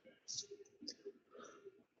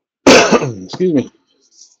 Excuse me.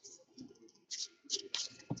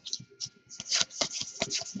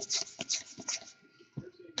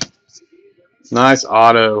 Nice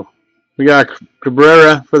auto. We got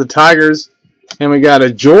Cabrera for the Tigers. And we got a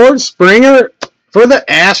George Springer for the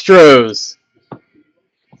Astros.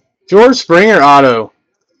 George Springer auto.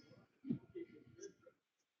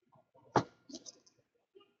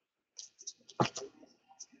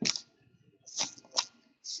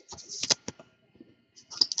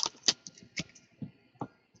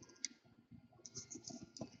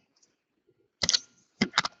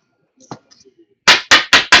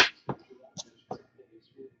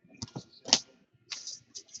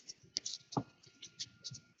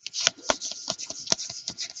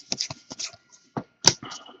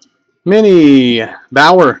 Mini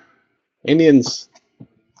Bauer, Indians.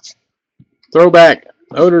 Throwback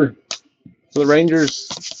Oder for the Rangers.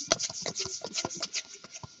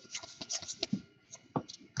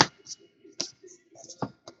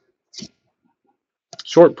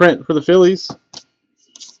 Short print for the Phillies.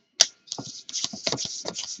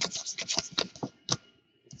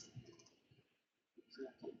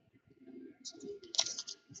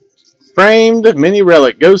 Framed mini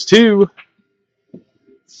relic goes to.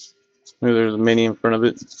 Maybe there's a mini in front of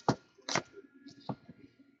it.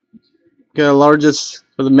 Got a largest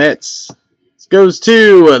for the Mets. This goes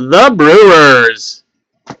to the Brewers.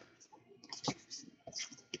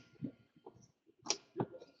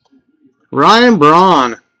 Ryan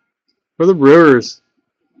Braun for the Brewers.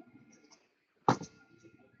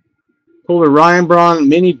 Pulled a Ryan Braun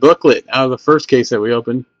mini booklet out of the first case that we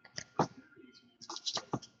opened.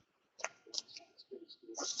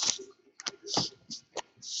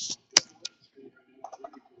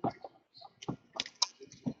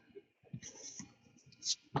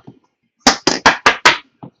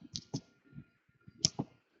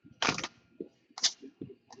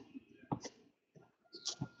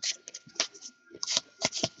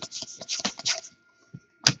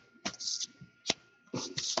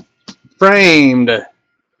 Framed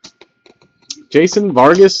Jason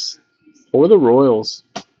Vargas for the Royals.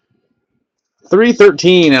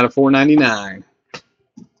 313 out of 499.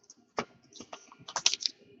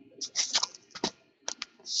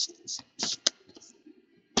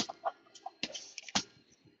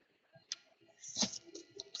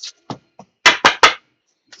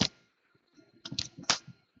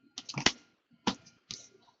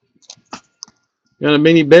 Got a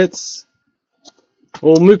mini Betts.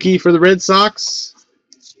 Old Mookie for the Red Sox.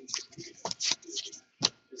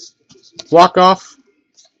 Walk-off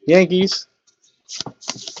Yankees.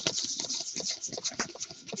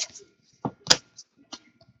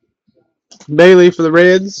 Bailey for the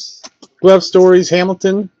Reds. Glove Stories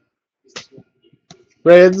Hamilton.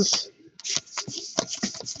 Reds.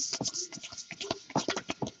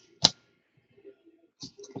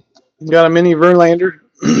 Got a mini Verlander.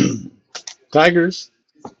 Tigers.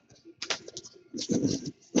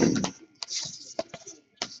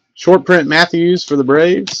 Short print Matthews for the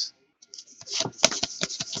Braves.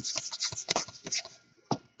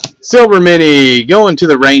 Silver Mini going to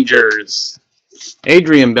the Rangers.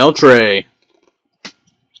 Adrian Beltre.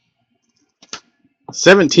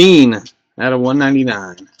 17 out of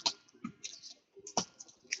 199.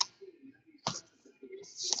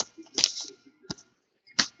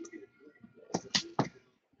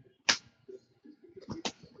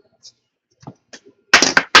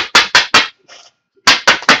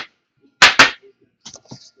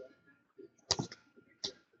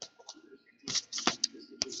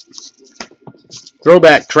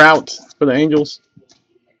 Throwback Trout for the Angels.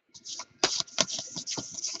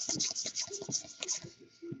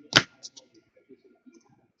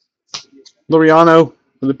 Laureano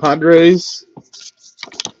for the Padres.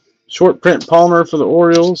 Short print Palmer for the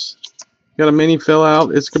Orioles. Got a mini fill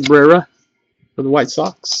out. It's Cabrera for the White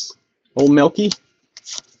Sox. Old Melky.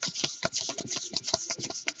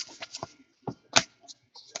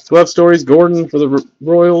 Glove Stories Gordon for the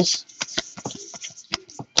Royals.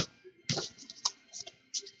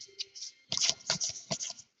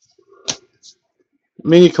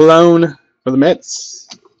 Mini Cologne for the Mets.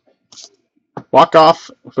 Walk-off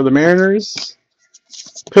for the Mariners.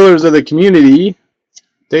 Pillars of the Community.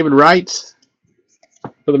 David Wright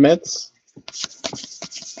for the Mets.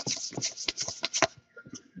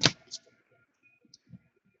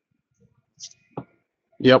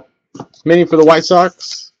 Yep. Mini for the White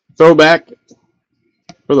Sox. Throwback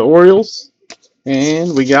for the Orioles.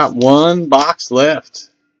 And we got one box left.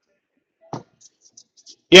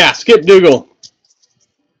 Yeah, Skip Dougal.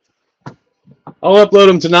 I'll upload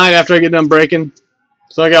them tonight after I get done breaking.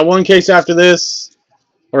 So I got one case after this,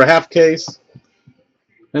 or a half case,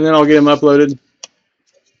 and then I'll get them uploaded.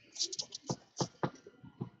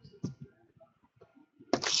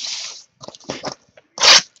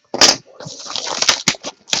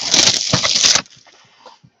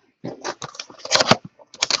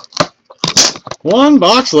 One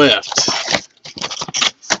box left.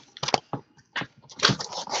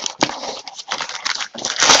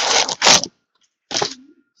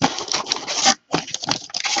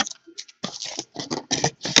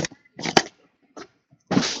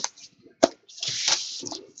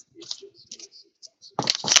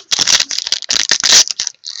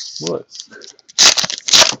 What?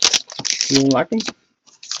 You don't like them?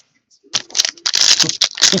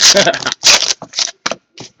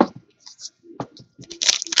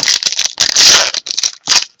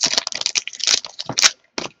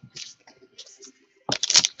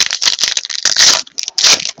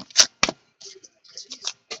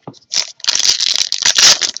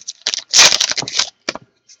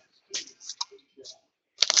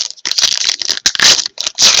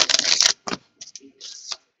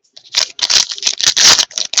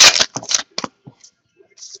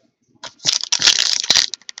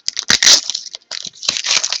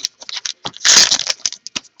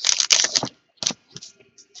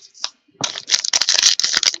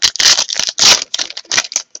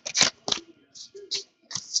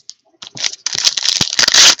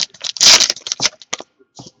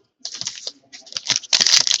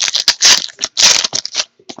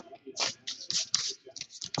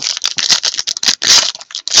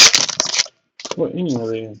 What inning are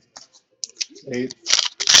they in? 8.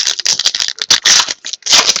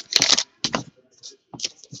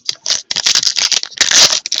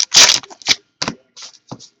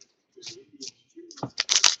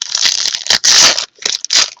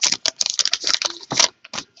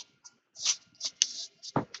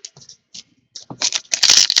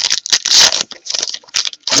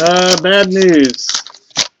 Bad news.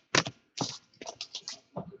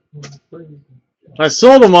 I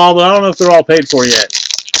sold them all, but I don't know if they're all paid for yet.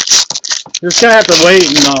 Just gonna have to wait,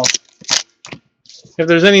 and if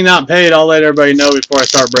there's any not paid, I'll let everybody know before I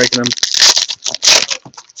start breaking them.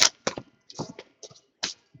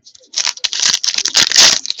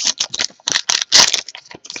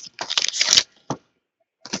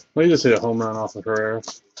 We just hit a home run off of Herrera.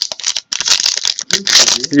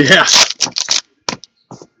 Yeah.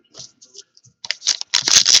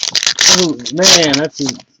 Oh man,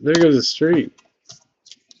 there goes the street.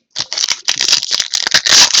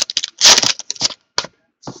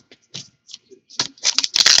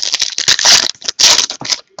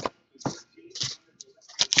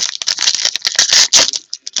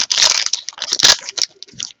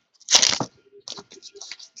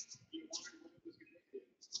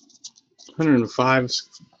 "105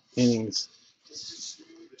 innings."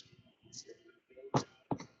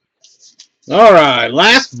 All right,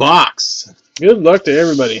 last box. Good luck to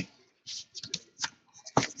everybody.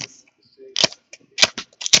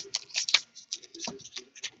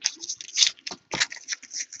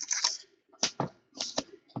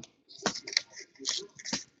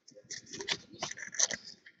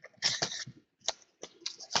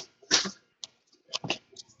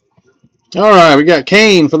 All right, we got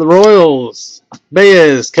Kane for the Royals,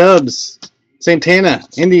 Baez, Cubs, Santana,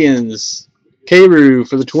 Indians, Carew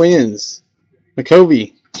for the Twins,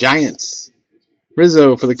 McCovey, Giants,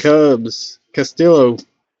 Rizzo for the Cubs, Castillo,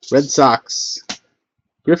 Red Sox,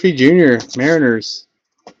 Griffey Jr., Mariners,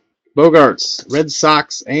 Bogarts, Red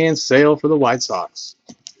Sox, and Sale for the White Sox.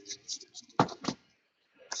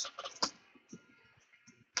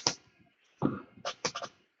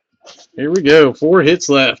 Here we go, 4 hits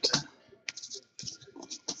left.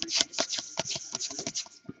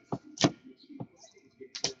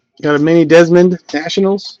 Got a mini Desmond,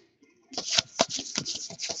 Nationals.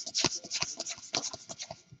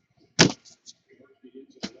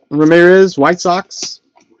 Ramirez, White Sox.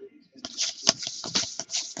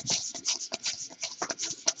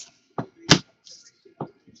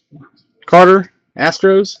 Carter,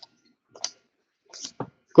 Astros.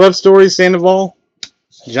 Glove Stories, Sandoval,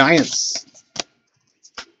 Giants.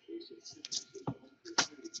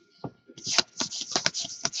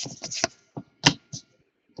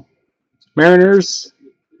 Mariners,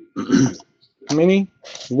 mini.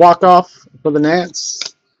 Walk-off for the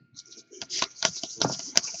Nats.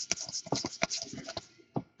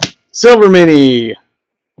 Silver mini.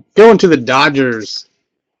 Going to the Dodgers.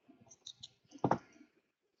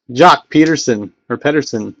 Jock Peterson, or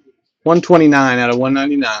Pedersen. 129 out of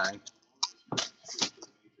 199.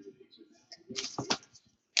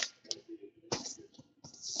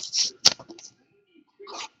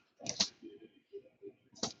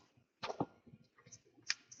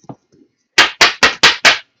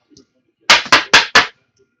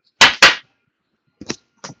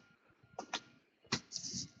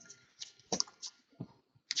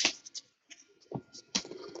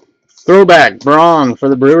 Throwback, Braun for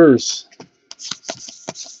the Brewers.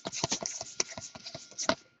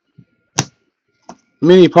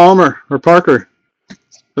 Mini Palmer, or Parker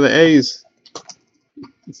for the A's.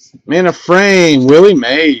 Man of Frame, Willie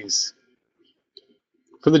Mays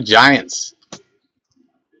for the Giants.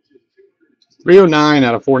 309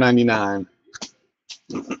 out of 499.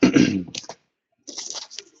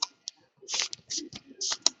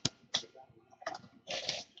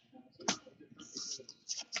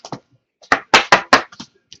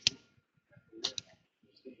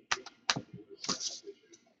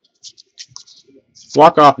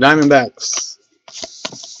 Walk-off Diamondbacks.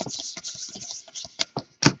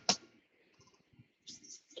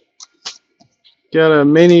 Got a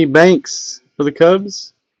mini Banks for the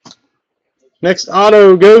Cubs. Next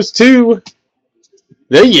auto goes to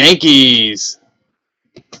the Yankees.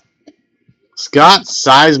 Scott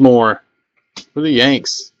Sizemore for the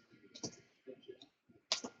Yanks.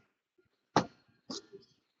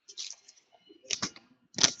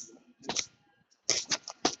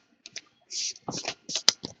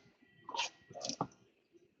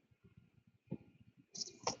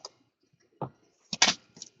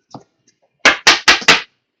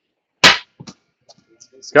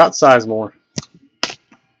 Scott Sizemore.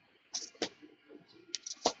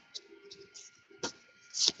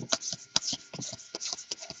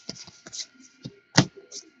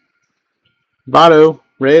 Votto,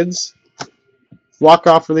 Reds.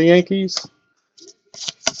 Walk-off for the Yankees.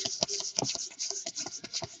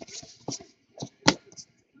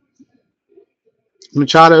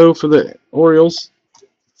 Machado for the Orioles.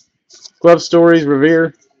 Glove Stories,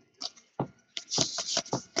 Revere.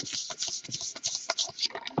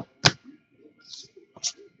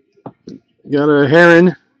 Got a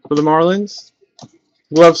Heron for the Marlins.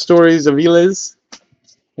 Glove Stories, Aviles,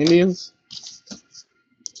 Indians.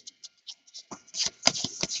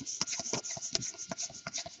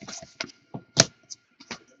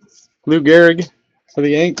 Lou Gehrig for the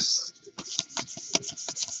Yanks.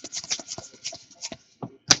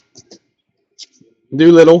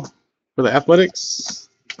 Doolittle for the Athletics.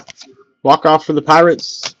 Walk-off for the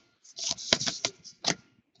Pirates.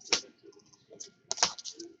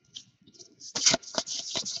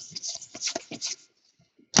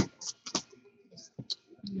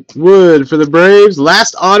 Wood for the Braves.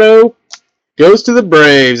 Last auto goes to the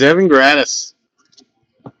Braves. Evan Gratis.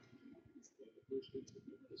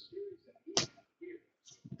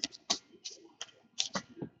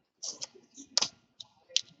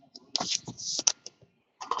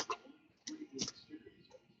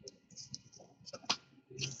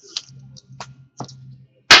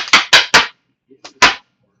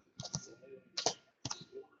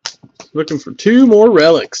 Looking for 2 more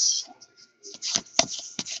relics.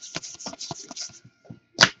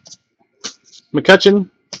 McCutchen,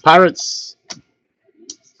 Pirates.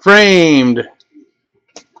 Framed.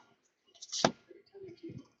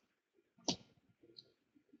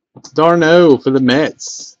 Darno for the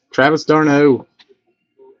Mets. Travis Darno.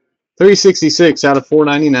 366 out of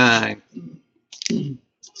 499.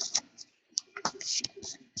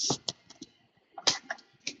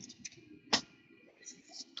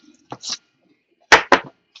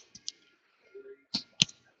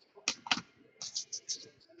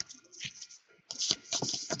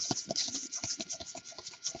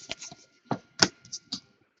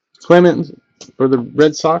 Clement for the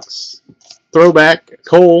Red Sox. Throwback.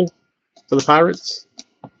 Cole for the Pirates.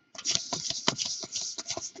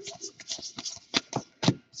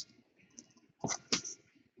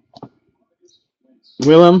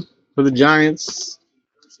 Willem for the Giants.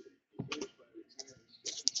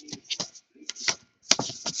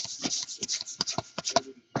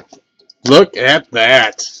 Look at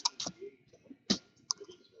that.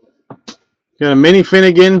 Got a mini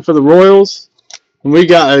Finnegan for the Royals. And we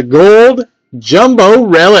got a gold jumbo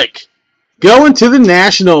relic going to the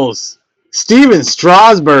Nationals. Steven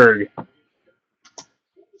Strasburg.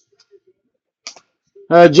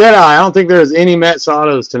 Jedi, I don't think there's any Mets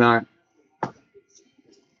autos tonight.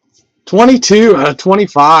 22 out of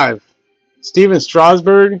 25. Steven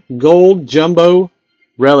Strasburg, gold jumbo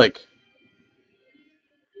relic.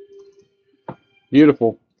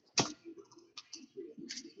 Beautiful.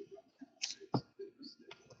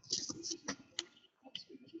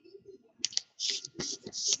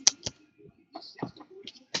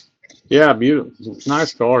 Yeah, beautiful.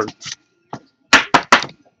 Nice card.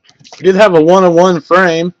 We did have a 1-of-1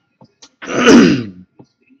 frame.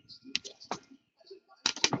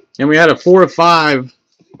 And we had a 4-of-5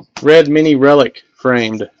 red mini relic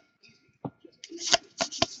framed.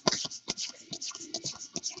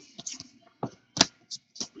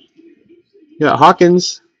 Got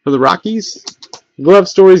Hawkins for the Rockies. Glove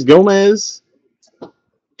Stories Gomez.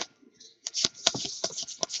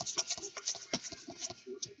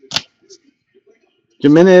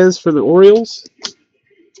 Jimenez for the Orioles.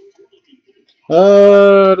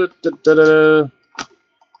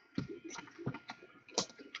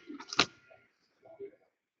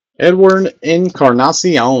 Edward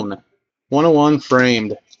Encarnacion. 101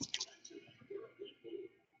 framed.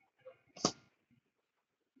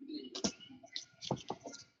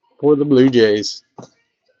 For the Blue Jays.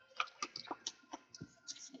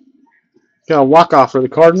 Got a walk-off for the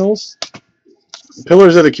Cardinals.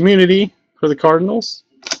 Pillars of the Community for the Cardinals.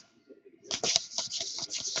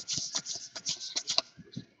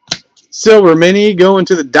 Silver Mini going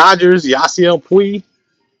to the Dodgers. Yasiel Puig.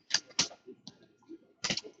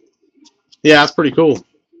 Yeah, that's pretty cool.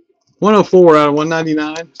 104 out of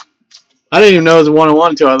 199. I didn't even know it was a 101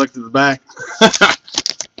 until I looked at the back.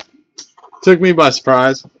 Took me by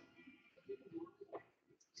surprise.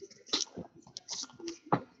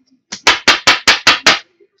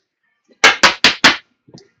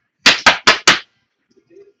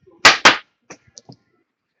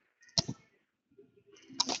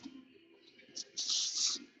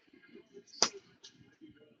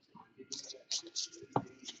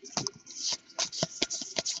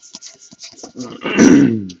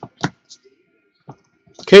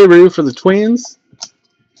 K-Roo for the Twins.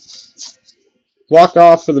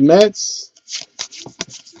 Walk-off for the Mets.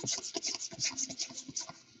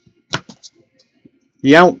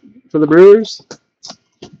 Yount for the Brewers.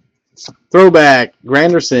 Throwback,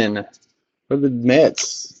 Granderson for the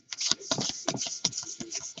Mets.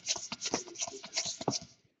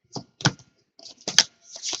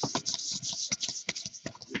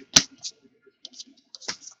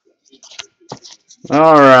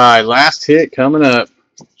 All right, last hit coming up.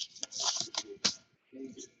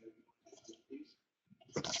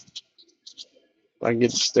 If I can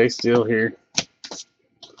get to stay still here.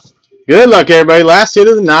 Good luck, everybody. Last hit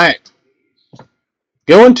of the night.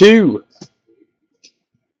 Going to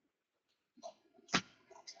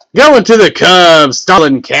the Cubs.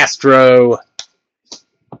 Starlin Castro.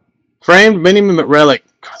 Framed mini relic.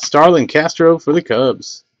 Starlin Castro for the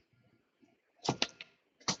Cubs.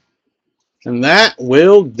 And that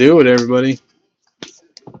will do it, everybody.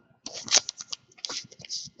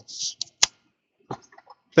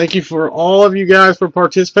 Thank you for all of you guys for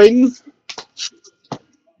participating.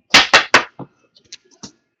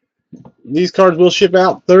 These cards will ship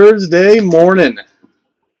out Thursday morning.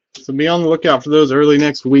 So be on the lookout for those early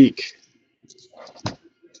next week.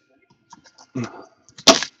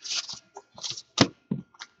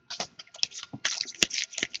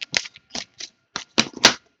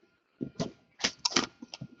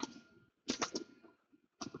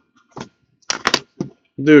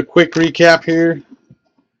 Do a quick recap here.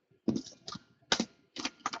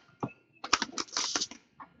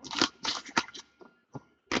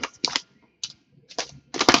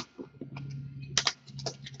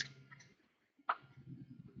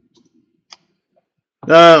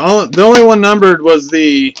 The only one numbered was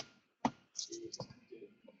that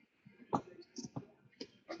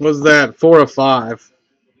 4 of 5.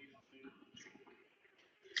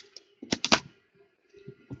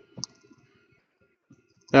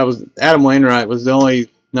 That was Adam Wainwright was the only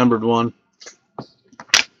numbered one.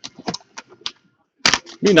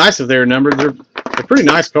 It'd be nice if they were numbered. They're pretty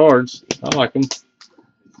nice cards. I like them.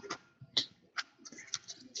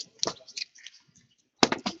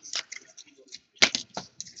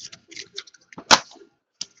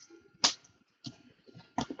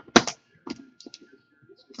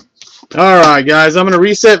 Alright guys, I'm going to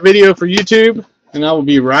reset video for YouTube and I will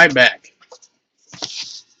be right back.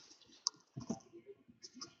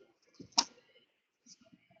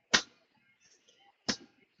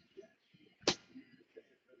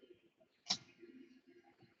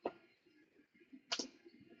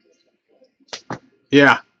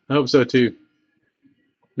 Yeah, I hope so too.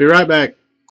 Be right back.